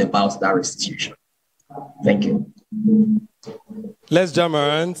going about that restitution. Thank you. Let's jump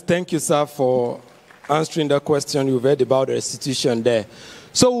around. Thank you, sir, for answering the question you've heard about the restitution there.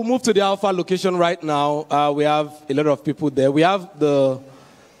 So we'll move to the Alpha location right now. We have a lot of people there. We have the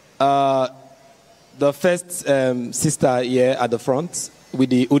first sister here at the front with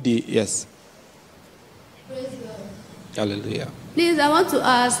the Udi. Yes. Praise God. Hallelujah. Please, I want to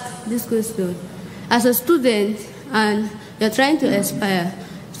ask this question. As a student and you're trying to aspire,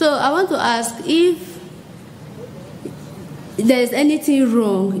 so I want to ask if there's anything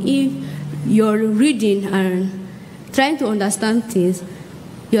wrong, if you're reading and trying to understand things,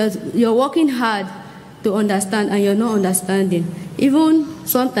 you're working hard to understand and you're not understanding. Even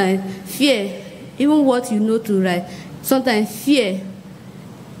sometimes fear, even what you know to write, sometimes fear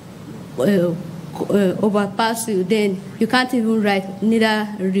overpass you, then you can't even write, neither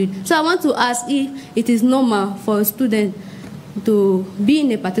read. So I want to ask if it is normal for a student to be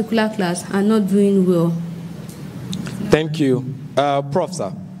in a particular class and not doing well. Thank you. Prof,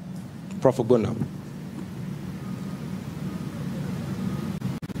 sir. Prof Ogona.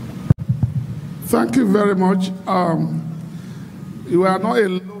 Thank you very much. You are not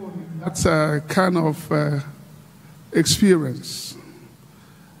alone in that kind of experience.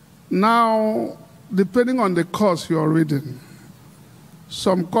 Now, depending on the course you are reading,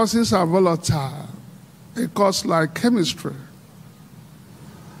 some courses are volatile. A course like chemistry,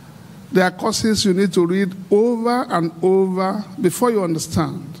 there are courses you need to read over and over before you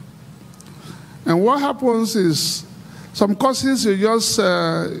understand. And what happens is, some courses you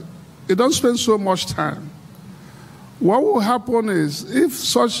don't spend so much time. What will happen is, if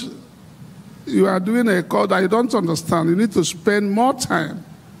such you are doing a course that you don't understand, you need to spend more time.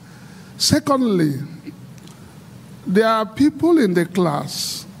 Secondly, there are people in the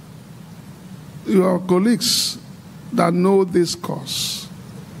class, your colleagues, that know this course.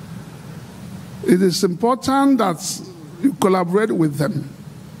 It is important that you collaborate with them,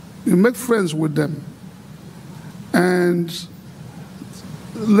 you make friends with them, and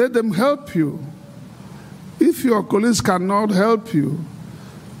let them help you. If your colleagues cannot help you,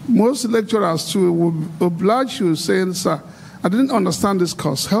 most lecturers too will oblige you saying, sir, I didn't understand this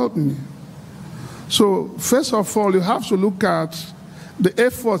course, help me. So first of all, you have to look at the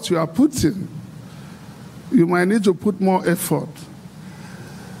effort you are putting. You might need to put more effort.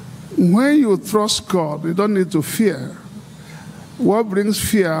 When you trust God, you don't need to fear. What brings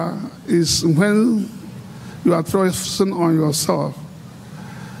fear is when you are trusting on yourself.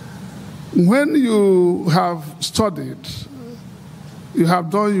 When you have studied, you have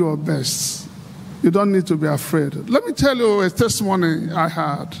done your best, you don't need to be afraid. Let me tell you a testimony I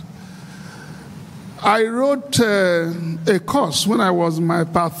had. I wrote a course when I was in my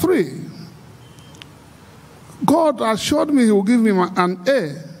part 3. God assured me he would give me an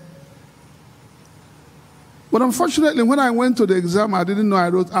A. But unfortunately, when I went to the exam, I didn't know I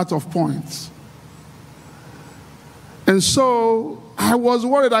wrote out of points. And so I was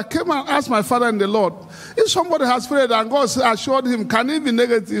worried. I came and asked my father in the Lord, if somebody has prayed and God assured him, can it be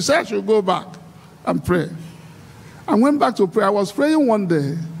negative? He said I should go back and pray. I went back to pray. I was praying one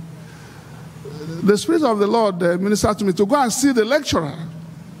day. The Spirit of the Lord ministered to me to go and see the lecturer.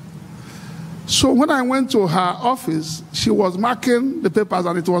 So when I went to her office, she was marking the papers,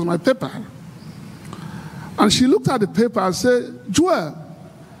 and it was my paper. And she looked at the paper and said, Joel,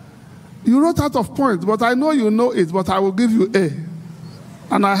 you wrote out of points, but I know you know it, but I will give you A.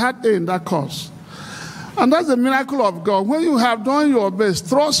 And I had A in that course. And that's the miracle of God. When you have done your best,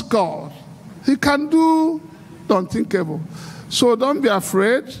 trust God. He can do the unthinkable. So don't be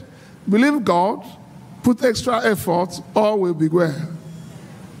afraid. Believe God. Put extra effort. All will be well.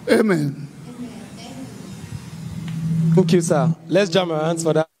 Amen. Thank you, sir. Let's jam our hands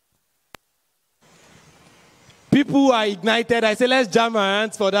for that. People who are ignited, I say let's jam our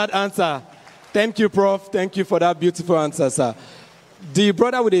hands for that answer. Thank you, Prof. Thank you for that beautiful answer, sir. The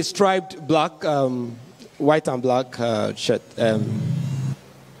brother with a striped black, white and black shirt,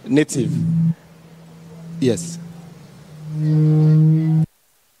 native. Yes.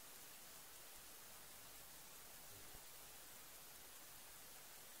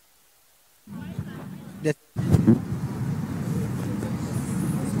 The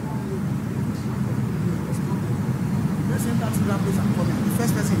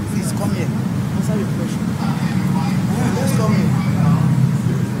first person, please come here. Answer your question. Let's come here.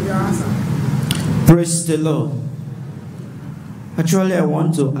 Your answer. Praise the Lord. Actually, I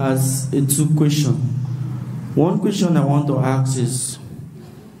want to ask 2 questions. One question I want to ask is,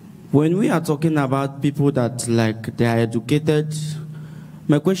 when we are talking about people that like they are educated,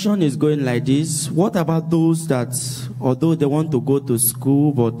 my question is going like this: what about those that, although they want to go to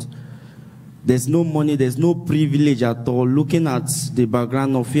school, but there's no money, there's no privilege at all, looking at the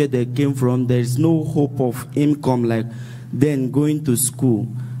background of where they came from, there's no hope of income like then going to school,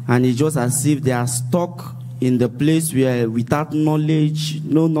 and it's just as if they are stuck in the place where without knowledge,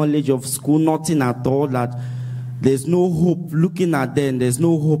 no knowledge of school, nothing at all, that there's no hope. Looking at them, there's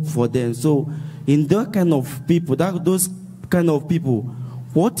no hope for them. So in that kind of people, those kind of people,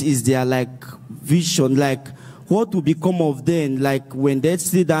 what is their like vision, like what will become of them, like when they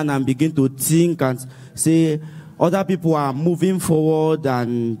sit down and begin to think and say other people are moving forward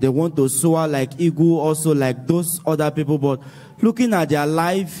and they want to soar like eagle also like those other people, but looking at their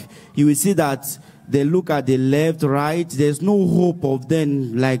life, you will see that they look at the left, right, there's no hope of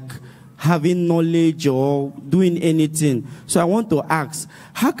them like having knowledge or doing anything. So I want to ask,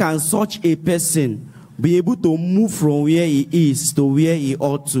 how can such a person be able to move from where he is to where he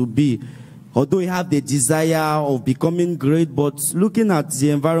ought to be? Although he have the desire of becoming great, but looking at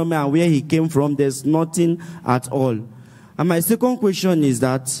the environment and where he came from, there's nothing at all. And my second question is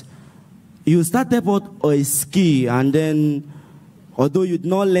that you started out a skill, and then although you did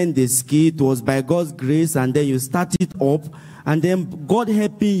not learn the skill, it was by God's grace, and then you started up, and then God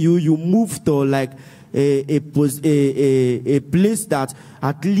helping you, you moved to like a place that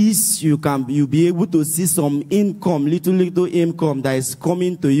at least you'll be able to see some income, little income that is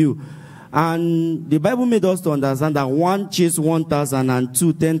coming to you. And the Bible made us to understand that 1 chase 1,000 and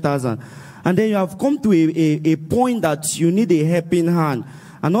 2 10,000. And then you have come to a point that you need a helping hand.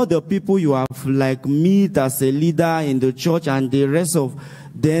 And all the people you have like meet as a leader in the church and the rest of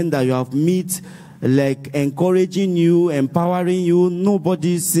them that you have meet, like encouraging you, empowering you.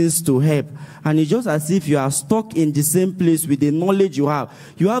 Nobody seems to help. And it's just as if you are stuck in the same place with the knowledge you have.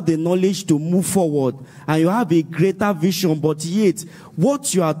 You have the knowledge to move forward, and you have a greater vision, but yet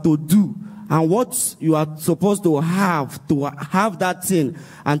what you are to do and what you are supposed to have that thing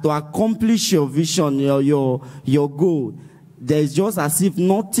and to accomplish your vision, your goal, there's just as if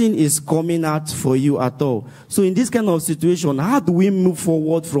nothing is coming out for you at all. So in this kind of situation, how do we move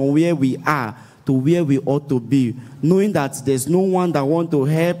forward from where we are to where we ought to be, knowing that there's no one that wants to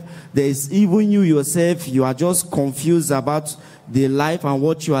help? There's even you yourself, you are just confused about the life and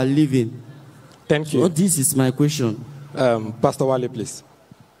what you are living. Thank you. So this is my question. Pastor Wale, please.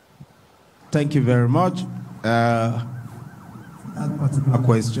 Thank you very much. That particular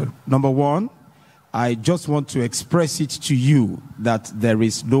question. Number one, I just want to express it to you that there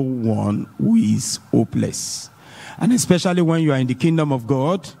is no one who is hopeless. And especially when you are in the kingdom of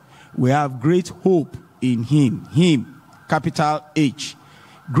God, we have great hope in Him, capital H.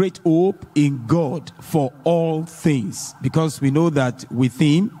 Great hope in God for all things, because we know that with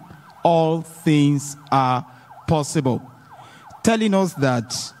Him, all things are possible. Telling us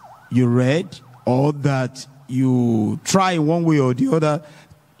that you read or that you try one way or the other,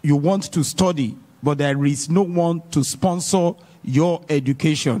 you want to study, but there is no one to sponsor your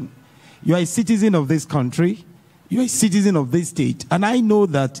education. You are a citizen of this country. You are a citizen of this state. And I know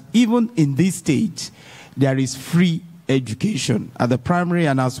that even in this state, there is free education at the primary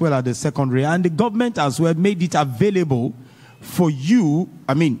and as well as the secondary. And the government as well made it available for you,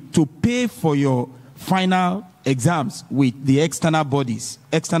 to pay for your final exams with the external bodies,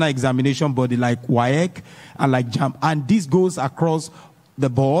 external examination body like WAEC and like JAM. And this goes across the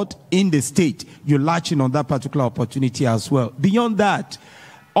board in the state. You're latching on that particular opportunity as well. Beyond that,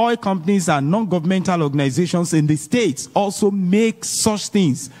 oil companies and non-governmental organizations in the states also make such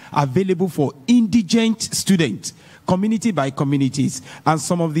things available for indigent students, community by communities. And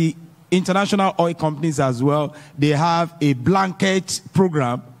some of the international oil companies as well, they have a blanket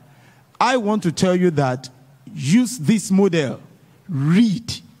program. I want to tell you that use this model,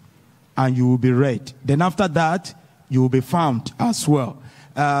 read, and you will be read. Then after that, you will be found as well.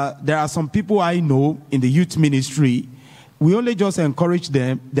 There are some people I know in the youth ministry. We only just encourage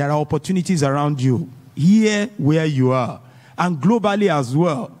them. There are opportunities around you, here where you are, and globally as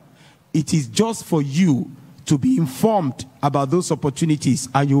well. It is just for you to be informed about those opportunities,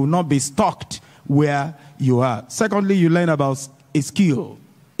 and you will not be stuck where you are. Secondly, you learn about a skill,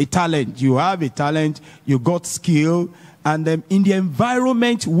 a talent. You have a talent, you got skill, and then in the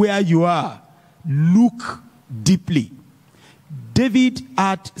environment where you are, look deeply. David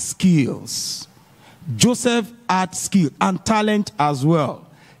had skills. Joseph had skill and talent as well.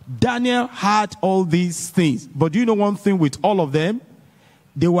 Daniel had all these things. But do you know one thing with all of them?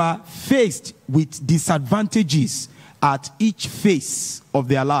 They were faced with disadvantages at each phase of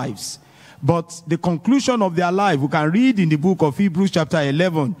their lives. But the conclusion of their life, we can read in the book of Hebrews chapter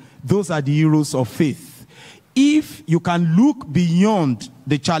 11, those are the heroes of faith. If you can look beyond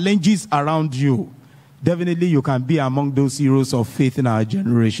the challenges around you, definitely you can be among those heroes of faith in our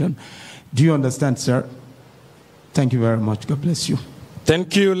generation. Do you understand, sir? Thank you very much. God bless you.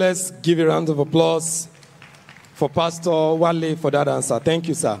 Thank you. Let's give a round of applause for Pastor Wale for that answer. Thank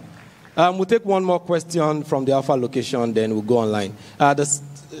you, sir. We'll take one more question from the Alpha location, then we'll go online.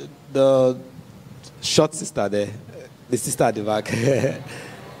 The short sister there, the sister at the back.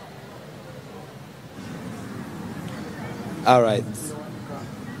 All right.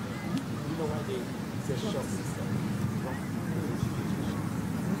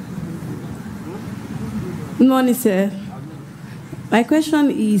 Good morning, sir. My question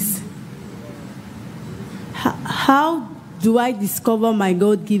is, how do I discover my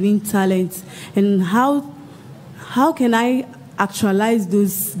God-given talents, and how can I actualize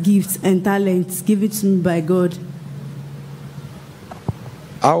those gifts and talents given to me by God?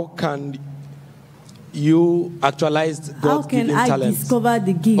 How can you actualize God-given talents? How can I discover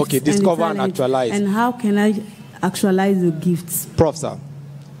the gifts? Okay, discover and actualize. And how can I actualize the gifts? Prof, sir.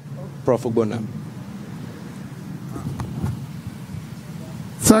 Prof. Ogbonna.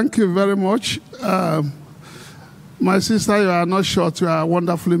 Thank you very much. My sister, you are not short, you are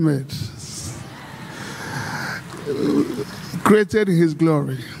wonderfully made. Created in His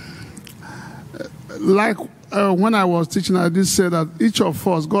glory. Like when I was teaching, I did say that each of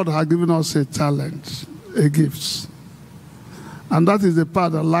us, God has given us a talent, a gift. And that is the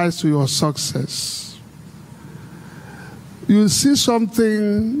part that lies to your success. You see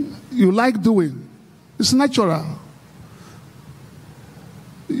something you like doing. It's natural.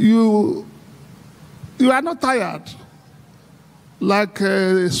 You are not tired like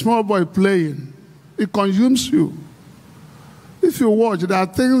a small boy playing. it consumes you. If you watch, there are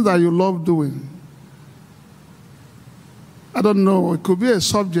things that you love doing. I don't know, it could be a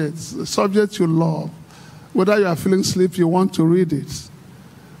subject you love. Whether you are feeling sleepy, you want to read it.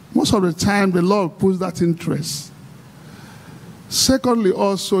 Most of the time, the Lord puts that interest. Secondly,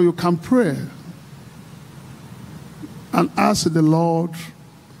 also, you can pray and ask the Lord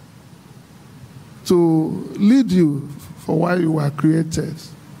to lead you for why you were created.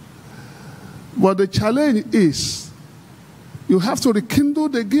 But the challenge is, you have to rekindle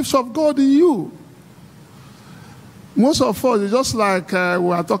the gifts of God in you. Most of us, it's just like we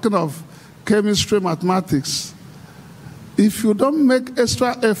are talking of chemistry, mathematics. If you don't make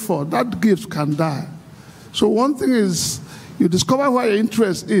extra effort, that gift can die. So one thing is, you discover where your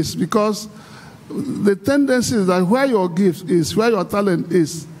interest is, because the tendency is that where your gift is, where your talent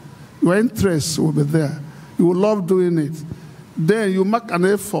is, your interest will be there. You will love doing it. Then you make an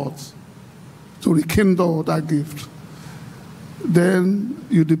effort to rekindle that gift. Then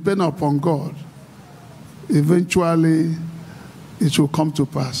you depend upon God. Eventually, it will come to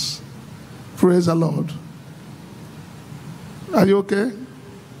pass. Praise the Lord. Are you okay?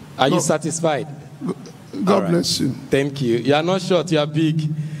 Are you satisfied? God bless you. Thank you. You are not short, you are big.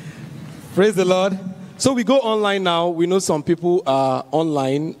 Praise the Lord. So we go online now. We know some people are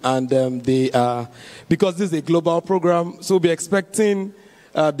online, and they are, because this is a global program, so we'll be expecting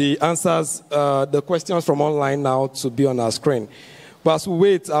the answers, the questions from online now to be on our screen. But as we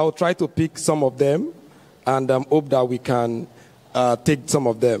wait, I'll try to pick some of them, and hope that we can take some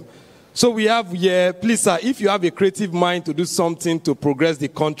of them. So we have here, please sir, if you have a creative mind to do something to progress the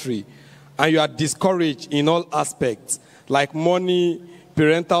country, and you are discouraged in all aspects, like money,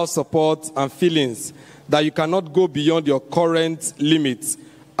 parental support, and feelings, that you cannot go beyond your current limits,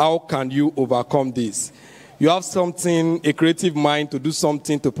 how can you overcome this? You have something, a creative mind to do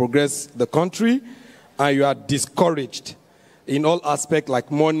something to progress the country, and you are discouraged in all aspects, like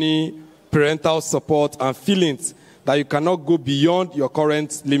money, parental support, and feelings, that you cannot go beyond your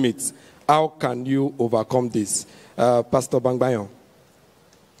current limits. How can you overcome this? Pastor Bangbayon.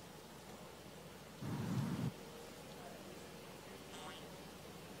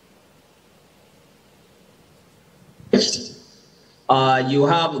 You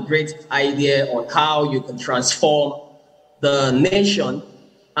have a great idea on how you can transform the nation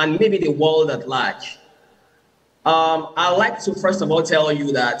and maybe the world at large. I'd like to first of all tell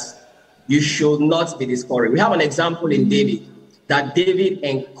you that you should not be discouraged. We have an example in David, that David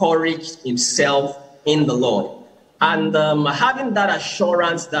encouraged himself in the Lord. And having that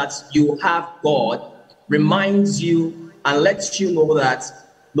assurance that you have God reminds you and lets you know that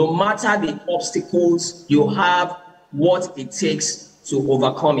no matter the obstacles, you have what it takes to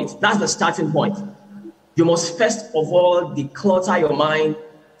overcome it. That's the starting point. You must first of all declutter your mind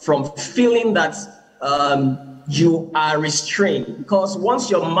from feeling that you are restrained, because once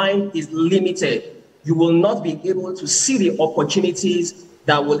your mind is limited, you will not be able to see the opportunities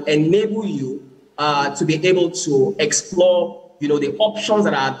that will enable you to be able to explore, the options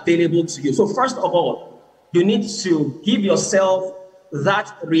that are available to you. So first of all, you need to give yourself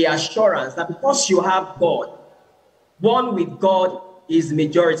that reassurance that because you have God, one with God is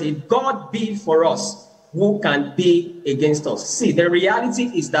majority. If God be for us, who can be against us? See, the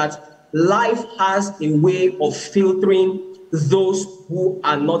reality is that life has a way of filtering those who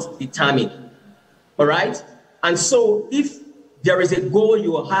are not determined. All right? And so if there is a goal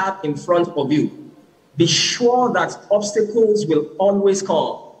you have in front of you, be sure that obstacles will always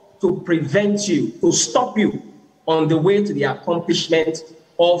come to prevent you, to stop you on the way to the accomplishment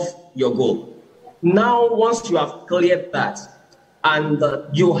of your goal. Now, once you have cleared that and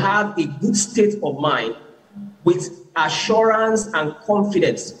you have a good state of mind with assurance and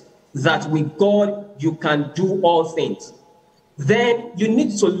confidence that with God you can do all things, then you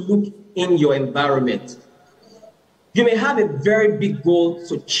need to look in your environment. You may have a very big goal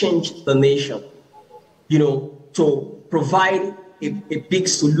to change the nation, to provide a big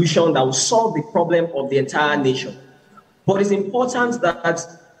solution that will solve the problem of the entire nation. But it's important that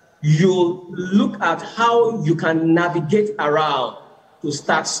you look at how you can navigate around to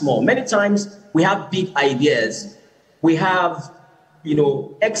start small. Many times we have big ideas. We have,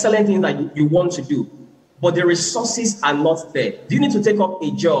 excellent things that you want to do, but the resources are not there. Do you need to take up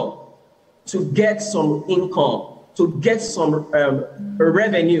a job to get some income, to get some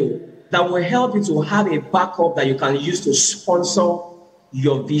revenue that will help you to have a backup that you can use to sponsor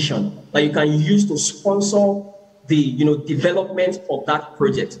your vision, that you can use to sponsor the development of that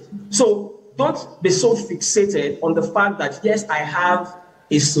project? So don't be so fixated on the fact that, yes, I have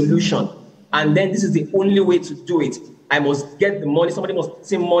a solution, and then this is the only way to do it, I must get the money, somebody must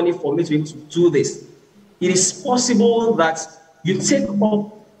send money for me to be able to do this. It is possible that you take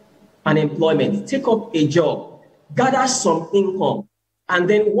up an employment, take up a job, gather some income, and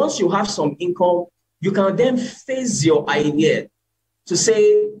then once you have some income, you can then face your idea to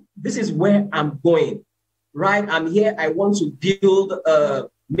say, this is where I'm going, right? I'm here, I want to build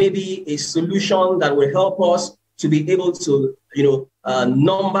maybe a solution that will help us to be able to,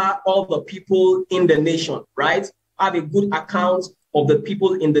 number all the people in the nation, right? Have a good account of the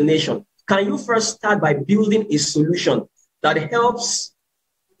people in the nation. Can you first start by building a solution that helps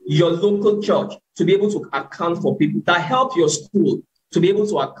your local church to be able to account for people, that help your school to be able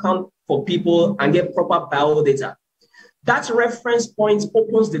to account for people and get proper biodata? That reference point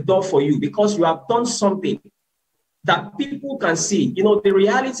opens the door for you because you have done something that people can see. The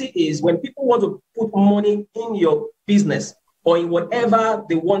reality is when people want to put money in your business or in whatever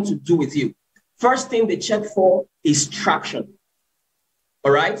they want to do with you, first thing they check for is traction.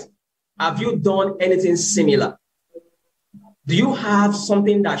 All right? Have you done anything similar? Do you have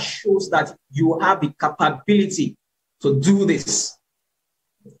something that shows that you have the capability to do this?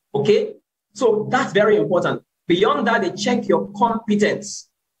 Okay? So that's very important. Beyond that, they check your competence.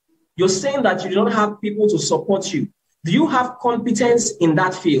 You're saying that you don't have people to support you. Do you have competence in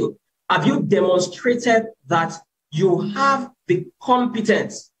that field? Have you demonstrated that you have the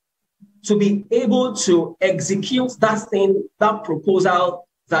competence to be able to execute that thing, that proposal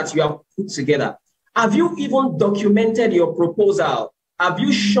that you have put together? Have you even documented your proposal? Have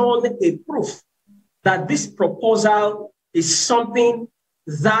you shown a proof that this proposal is something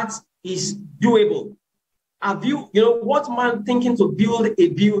that is doable? Have you, what man thinking to build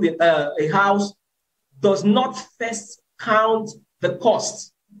a house does not first count the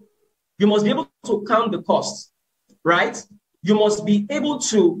cost? You must be able to count the cost, right? You must be able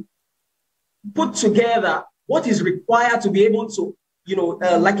to put together what is required to be able to,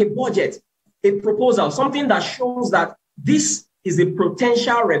 like a budget, a proposal, something that shows that this is a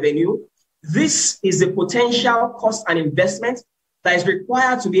potential revenue, this is a potential cost and investment that is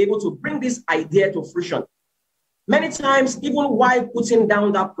required to be able to bring this idea to fruition. Many times, even while putting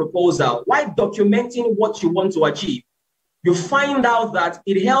down that proposal, while documenting what you want to achieve, you find out that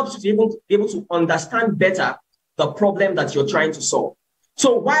it helps you to be able to understand better the problem that you're trying to solve.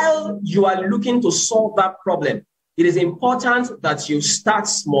 So while you are looking to solve that problem, it is important that you start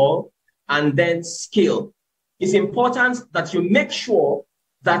small and then scale. It's important that you make sure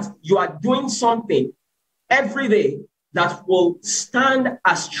that you are doing something every day that will stand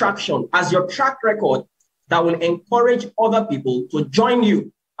as traction, as your track record, that will encourage other people to join you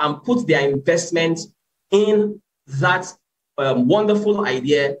and put their investment in that wonderful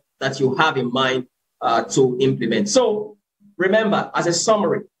idea that you have in mind to implement. So remember, as a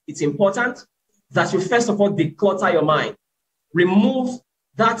summary, it's important that you first of all declutter your mind. Remove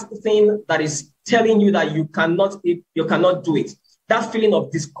that thing that is telling you that you cannot do it. That feeling of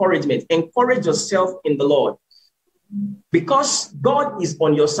discouragement. Encourage yourself in the Lord. Because God is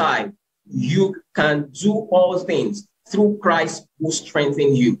on your side, you can do all things through Christ who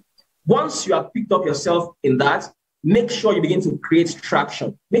strengthens you. Once you have picked up yourself in that, make sure you begin to create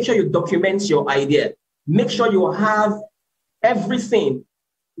traction. Make sure you document your idea. Make sure you have everything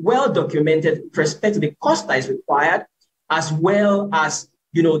well documented with respect to the cost that is required, as well as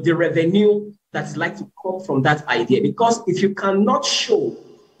the revenue that is like to come from that idea. Because if you cannot show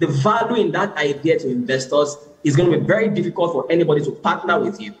the value in that idea to investors, it's going to be very difficult for anybody to partner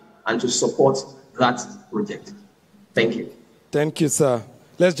with you and to support that project. Thank you. Thank you, sir.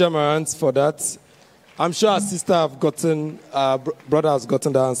 Let's jam our hands for that. I'm sure our sister have gotten, brother has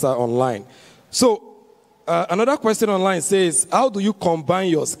gotten the answer online. So another question online says, how do you combine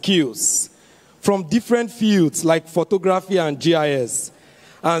your skills from different fields like photography and GIS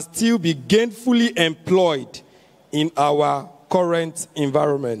and still be gainfully employed in our current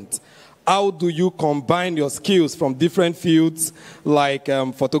environment? How do you combine your skills from different fields like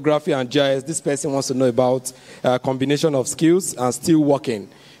photography and GIS? This person wants to know about combination of skills and still working.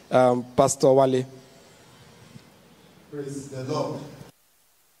 Pastor Wale. Praise the Lord.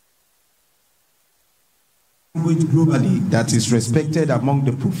 Language globally that is respected among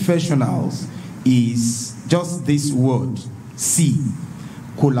the professionals is just this word, C,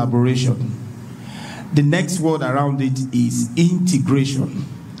 collaboration. The next word around it is integration.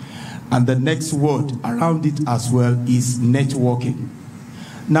 And the next word around it as well is networking.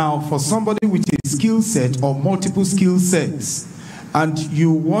 Now, for somebody with a skill set or multiple skill sets, and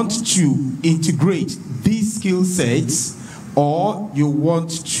you want to integrate these skill sets, or you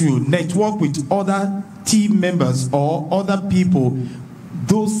want to network with other team members or other people,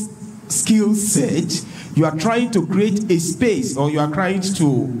 those skill sets, You are trying to create a space, or you are trying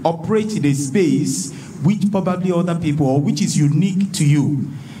to operate in a space which probably other people, or which is unique to you.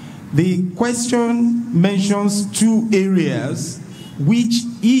 The question mentions two areas which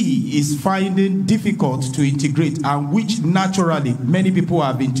he is finding difficult to integrate and which naturally many people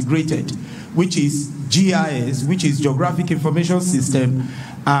have integrated, which is GIS, which is Geographic Information System,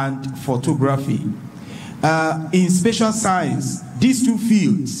 and photography. In spatial science, these two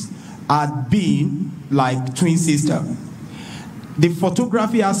fields had been like twin sisters. The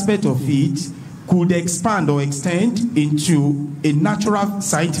photography aspect of it could expand or extend into a natural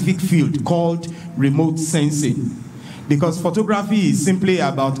scientific field called remote sensing. Because photography is simply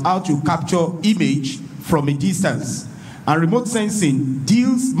about how to capture image from a distance. And remote sensing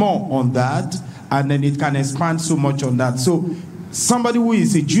deals more on that, and then it can expand so much on that. So somebody who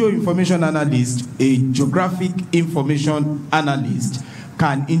is a geoinformation analyst, a geographic information analyst,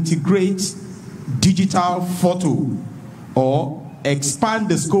 can integrate digital photo or expand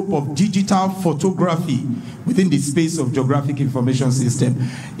the scope of digital photography within the space of geographic information system.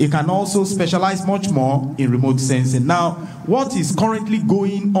 It can also specialize much more in remote sensing. Now, what is currently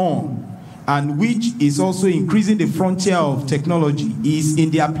going on, and which is also increasing the frontier of technology, is in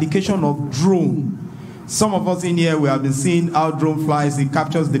the application of drone. Some of us in here, we have been seeing how drone flies. It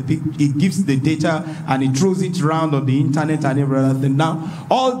captures the it gives the data, and it throws it around on the internet and everything. Now,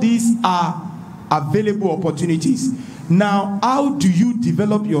 all these are available opportunities. Now, how do you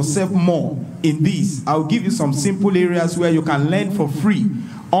develop yourself more in this? I'll give you some simple areas where you can learn for free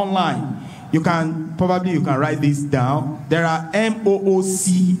online. You can write this down. There are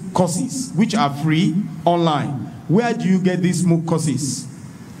MOOC courses which are free online. Where do you get these MOOC courses?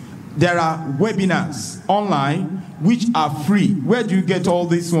 There are webinars online which are free. Where do you get all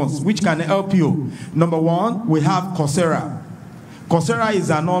these ones which can help you? Number one, we have Coursera. Coursera is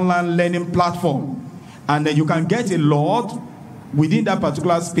an online learning platform. And then you can get a lot within that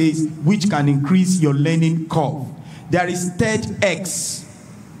particular space which can increase your learning curve. There is TEDx.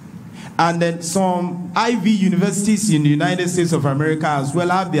 And then some Ivy universities in the United States of America as well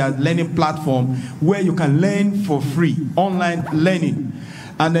have their learning platform where you can learn for free, online learning.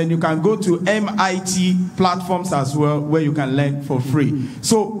 And then you can go to MIT platforms as well where you can learn for free.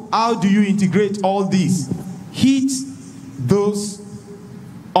 So how do you integrate all these? Hit those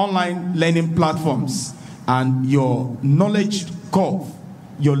online learning platforms, and your knowledge curve,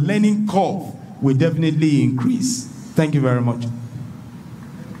 your learning curve will definitely increase. Thank you very much.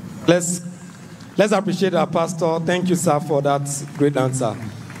 Let's appreciate our pastor. Thank you, sir, for that great answer.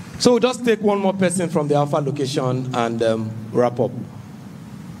 So we'll just take one more person from the Alpha location and wrap up.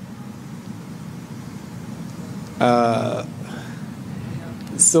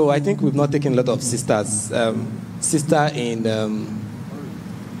 So I think we've not taken a lot of sisters. Sister in,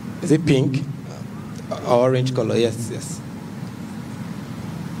 is it pink? Orange color, yes, yes.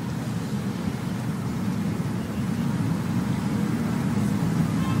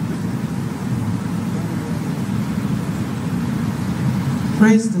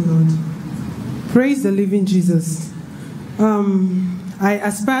 Praise the Lord. Praise the living Jesus. I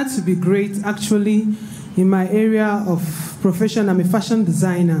aspire to be great actually in my area of profession. I'm a fashion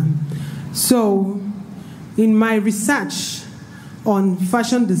designer. So in my research on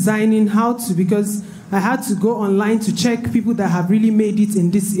fashion designing, because I had to go online to check people that have really made it in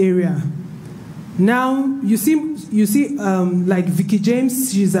this area. Now, you see, like Vicky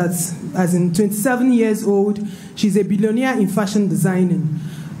James, she's as in 27 years old. She's a billionaire in fashion designing.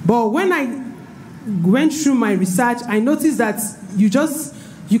 But when I went through my research, I noticed that you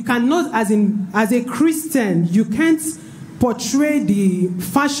cannot, as a Christian, you can't portray the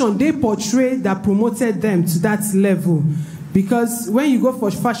fashion they portray that promoted them to that level. Because when you go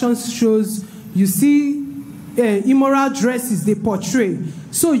for fashion shows, you see immoral dresses they portray.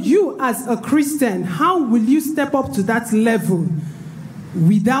 So you, as a Christian, how will you step up to that level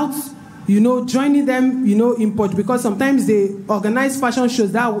without, joining them, in port? Because sometimes they organize fashion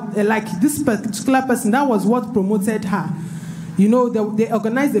shows that, like this particular person, that was what promoted her. They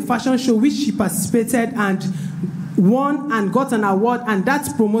organized a fashion show which she participated and won and got an award, and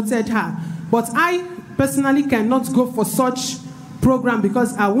that promoted her. But I personally cannot go for such program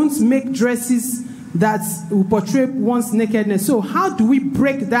because I won't make dresses that will portray one's nakedness. So how do we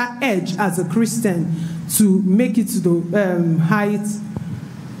break that edge as a Christian to make it to the height?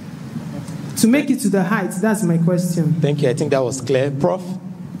 To make it to the heights? That's my question. Thank you. I think that was clear. Prof,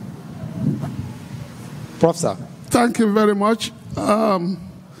 sir. Thank you very much.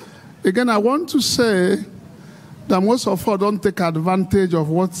 Again, I want to say that most of us don't take advantage of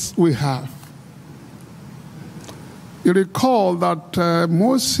what we have. You recall that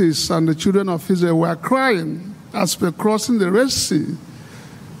Moses and the children of Israel were crying as they were crossing the Red Sea,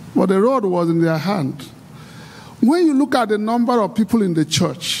 but the rod was in their hand. When you look at the number of people in the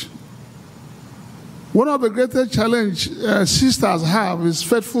church, one of the greatest challenges sisters have is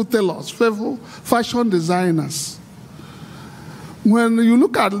faithful tailors, faithful fashion designers. When you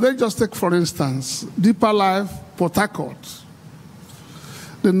look at, let's just take for instance, Deeper Life, Port Harcourt,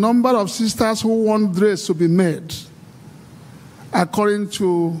 the number of sisters who want dress to be made according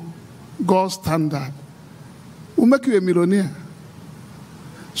to God's standard will make you a millionaire.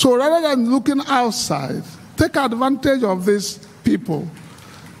 So rather than looking outside, take advantage of these people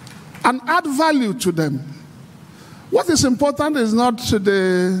and add value to them. What is important is not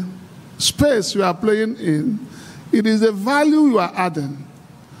the space you are playing in, it is the value you are adding.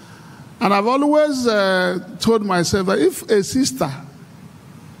 And I've always told myself that if a sister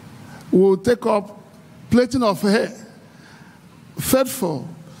will take up plaiting of hair, faithful,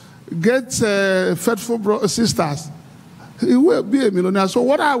 get faithful sisters, he will be a millionaire. So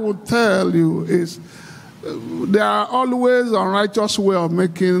what I would tell you is there are always unrighteous way of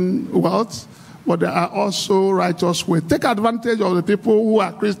making wealth, but there are also righteous ways. Take advantage of the people who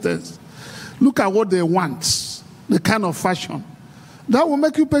are Christians. Look at what they want, the kind of fashion. That will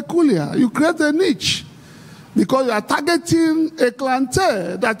make you peculiar. You create a niche because you are targeting a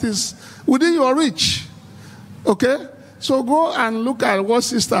clientele that is within your reach. Okay? So go and look at what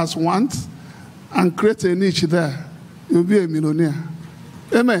sisters want and create a niche there. You'll be a millionaire.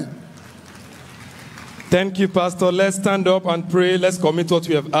 Amen. Thank you, Pastor. Let's stand up and pray. Let's commit what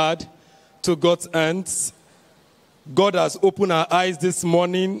we have had to God's hands. God has opened our eyes this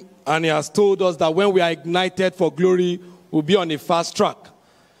morning, and He has told us that when we are ignited for glory, we'll be on a fast track.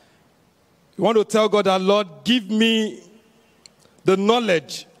 We want to tell God that, Lord, give me the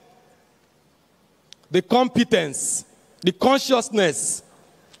knowledge, the competence, the consciousness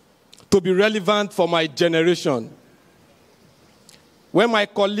to be relevant for my generation. When my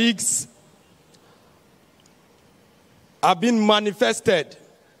colleagues are being manifested,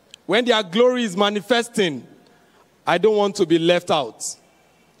 when their glory is manifesting, I don't want to be left out.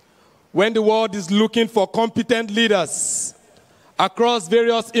 When the world is looking for competent leaders across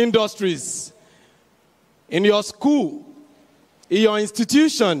various industries, in your school, in your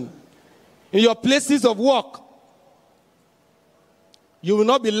institution, in your places of work, you will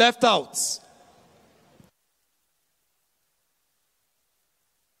not be left out.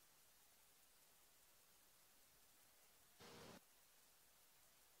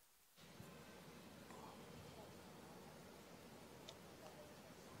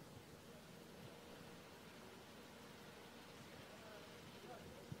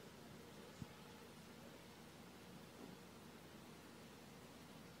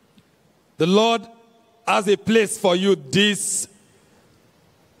 The Lord has a place for you this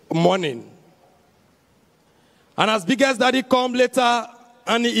morning. And as big as Daddy come later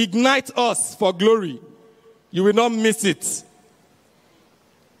and He ignites us for glory, you will not miss it.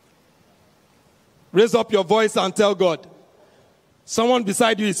 Raise up your voice and tell God. Someone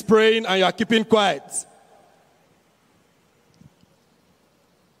beside you is praying and you are keeping quiet.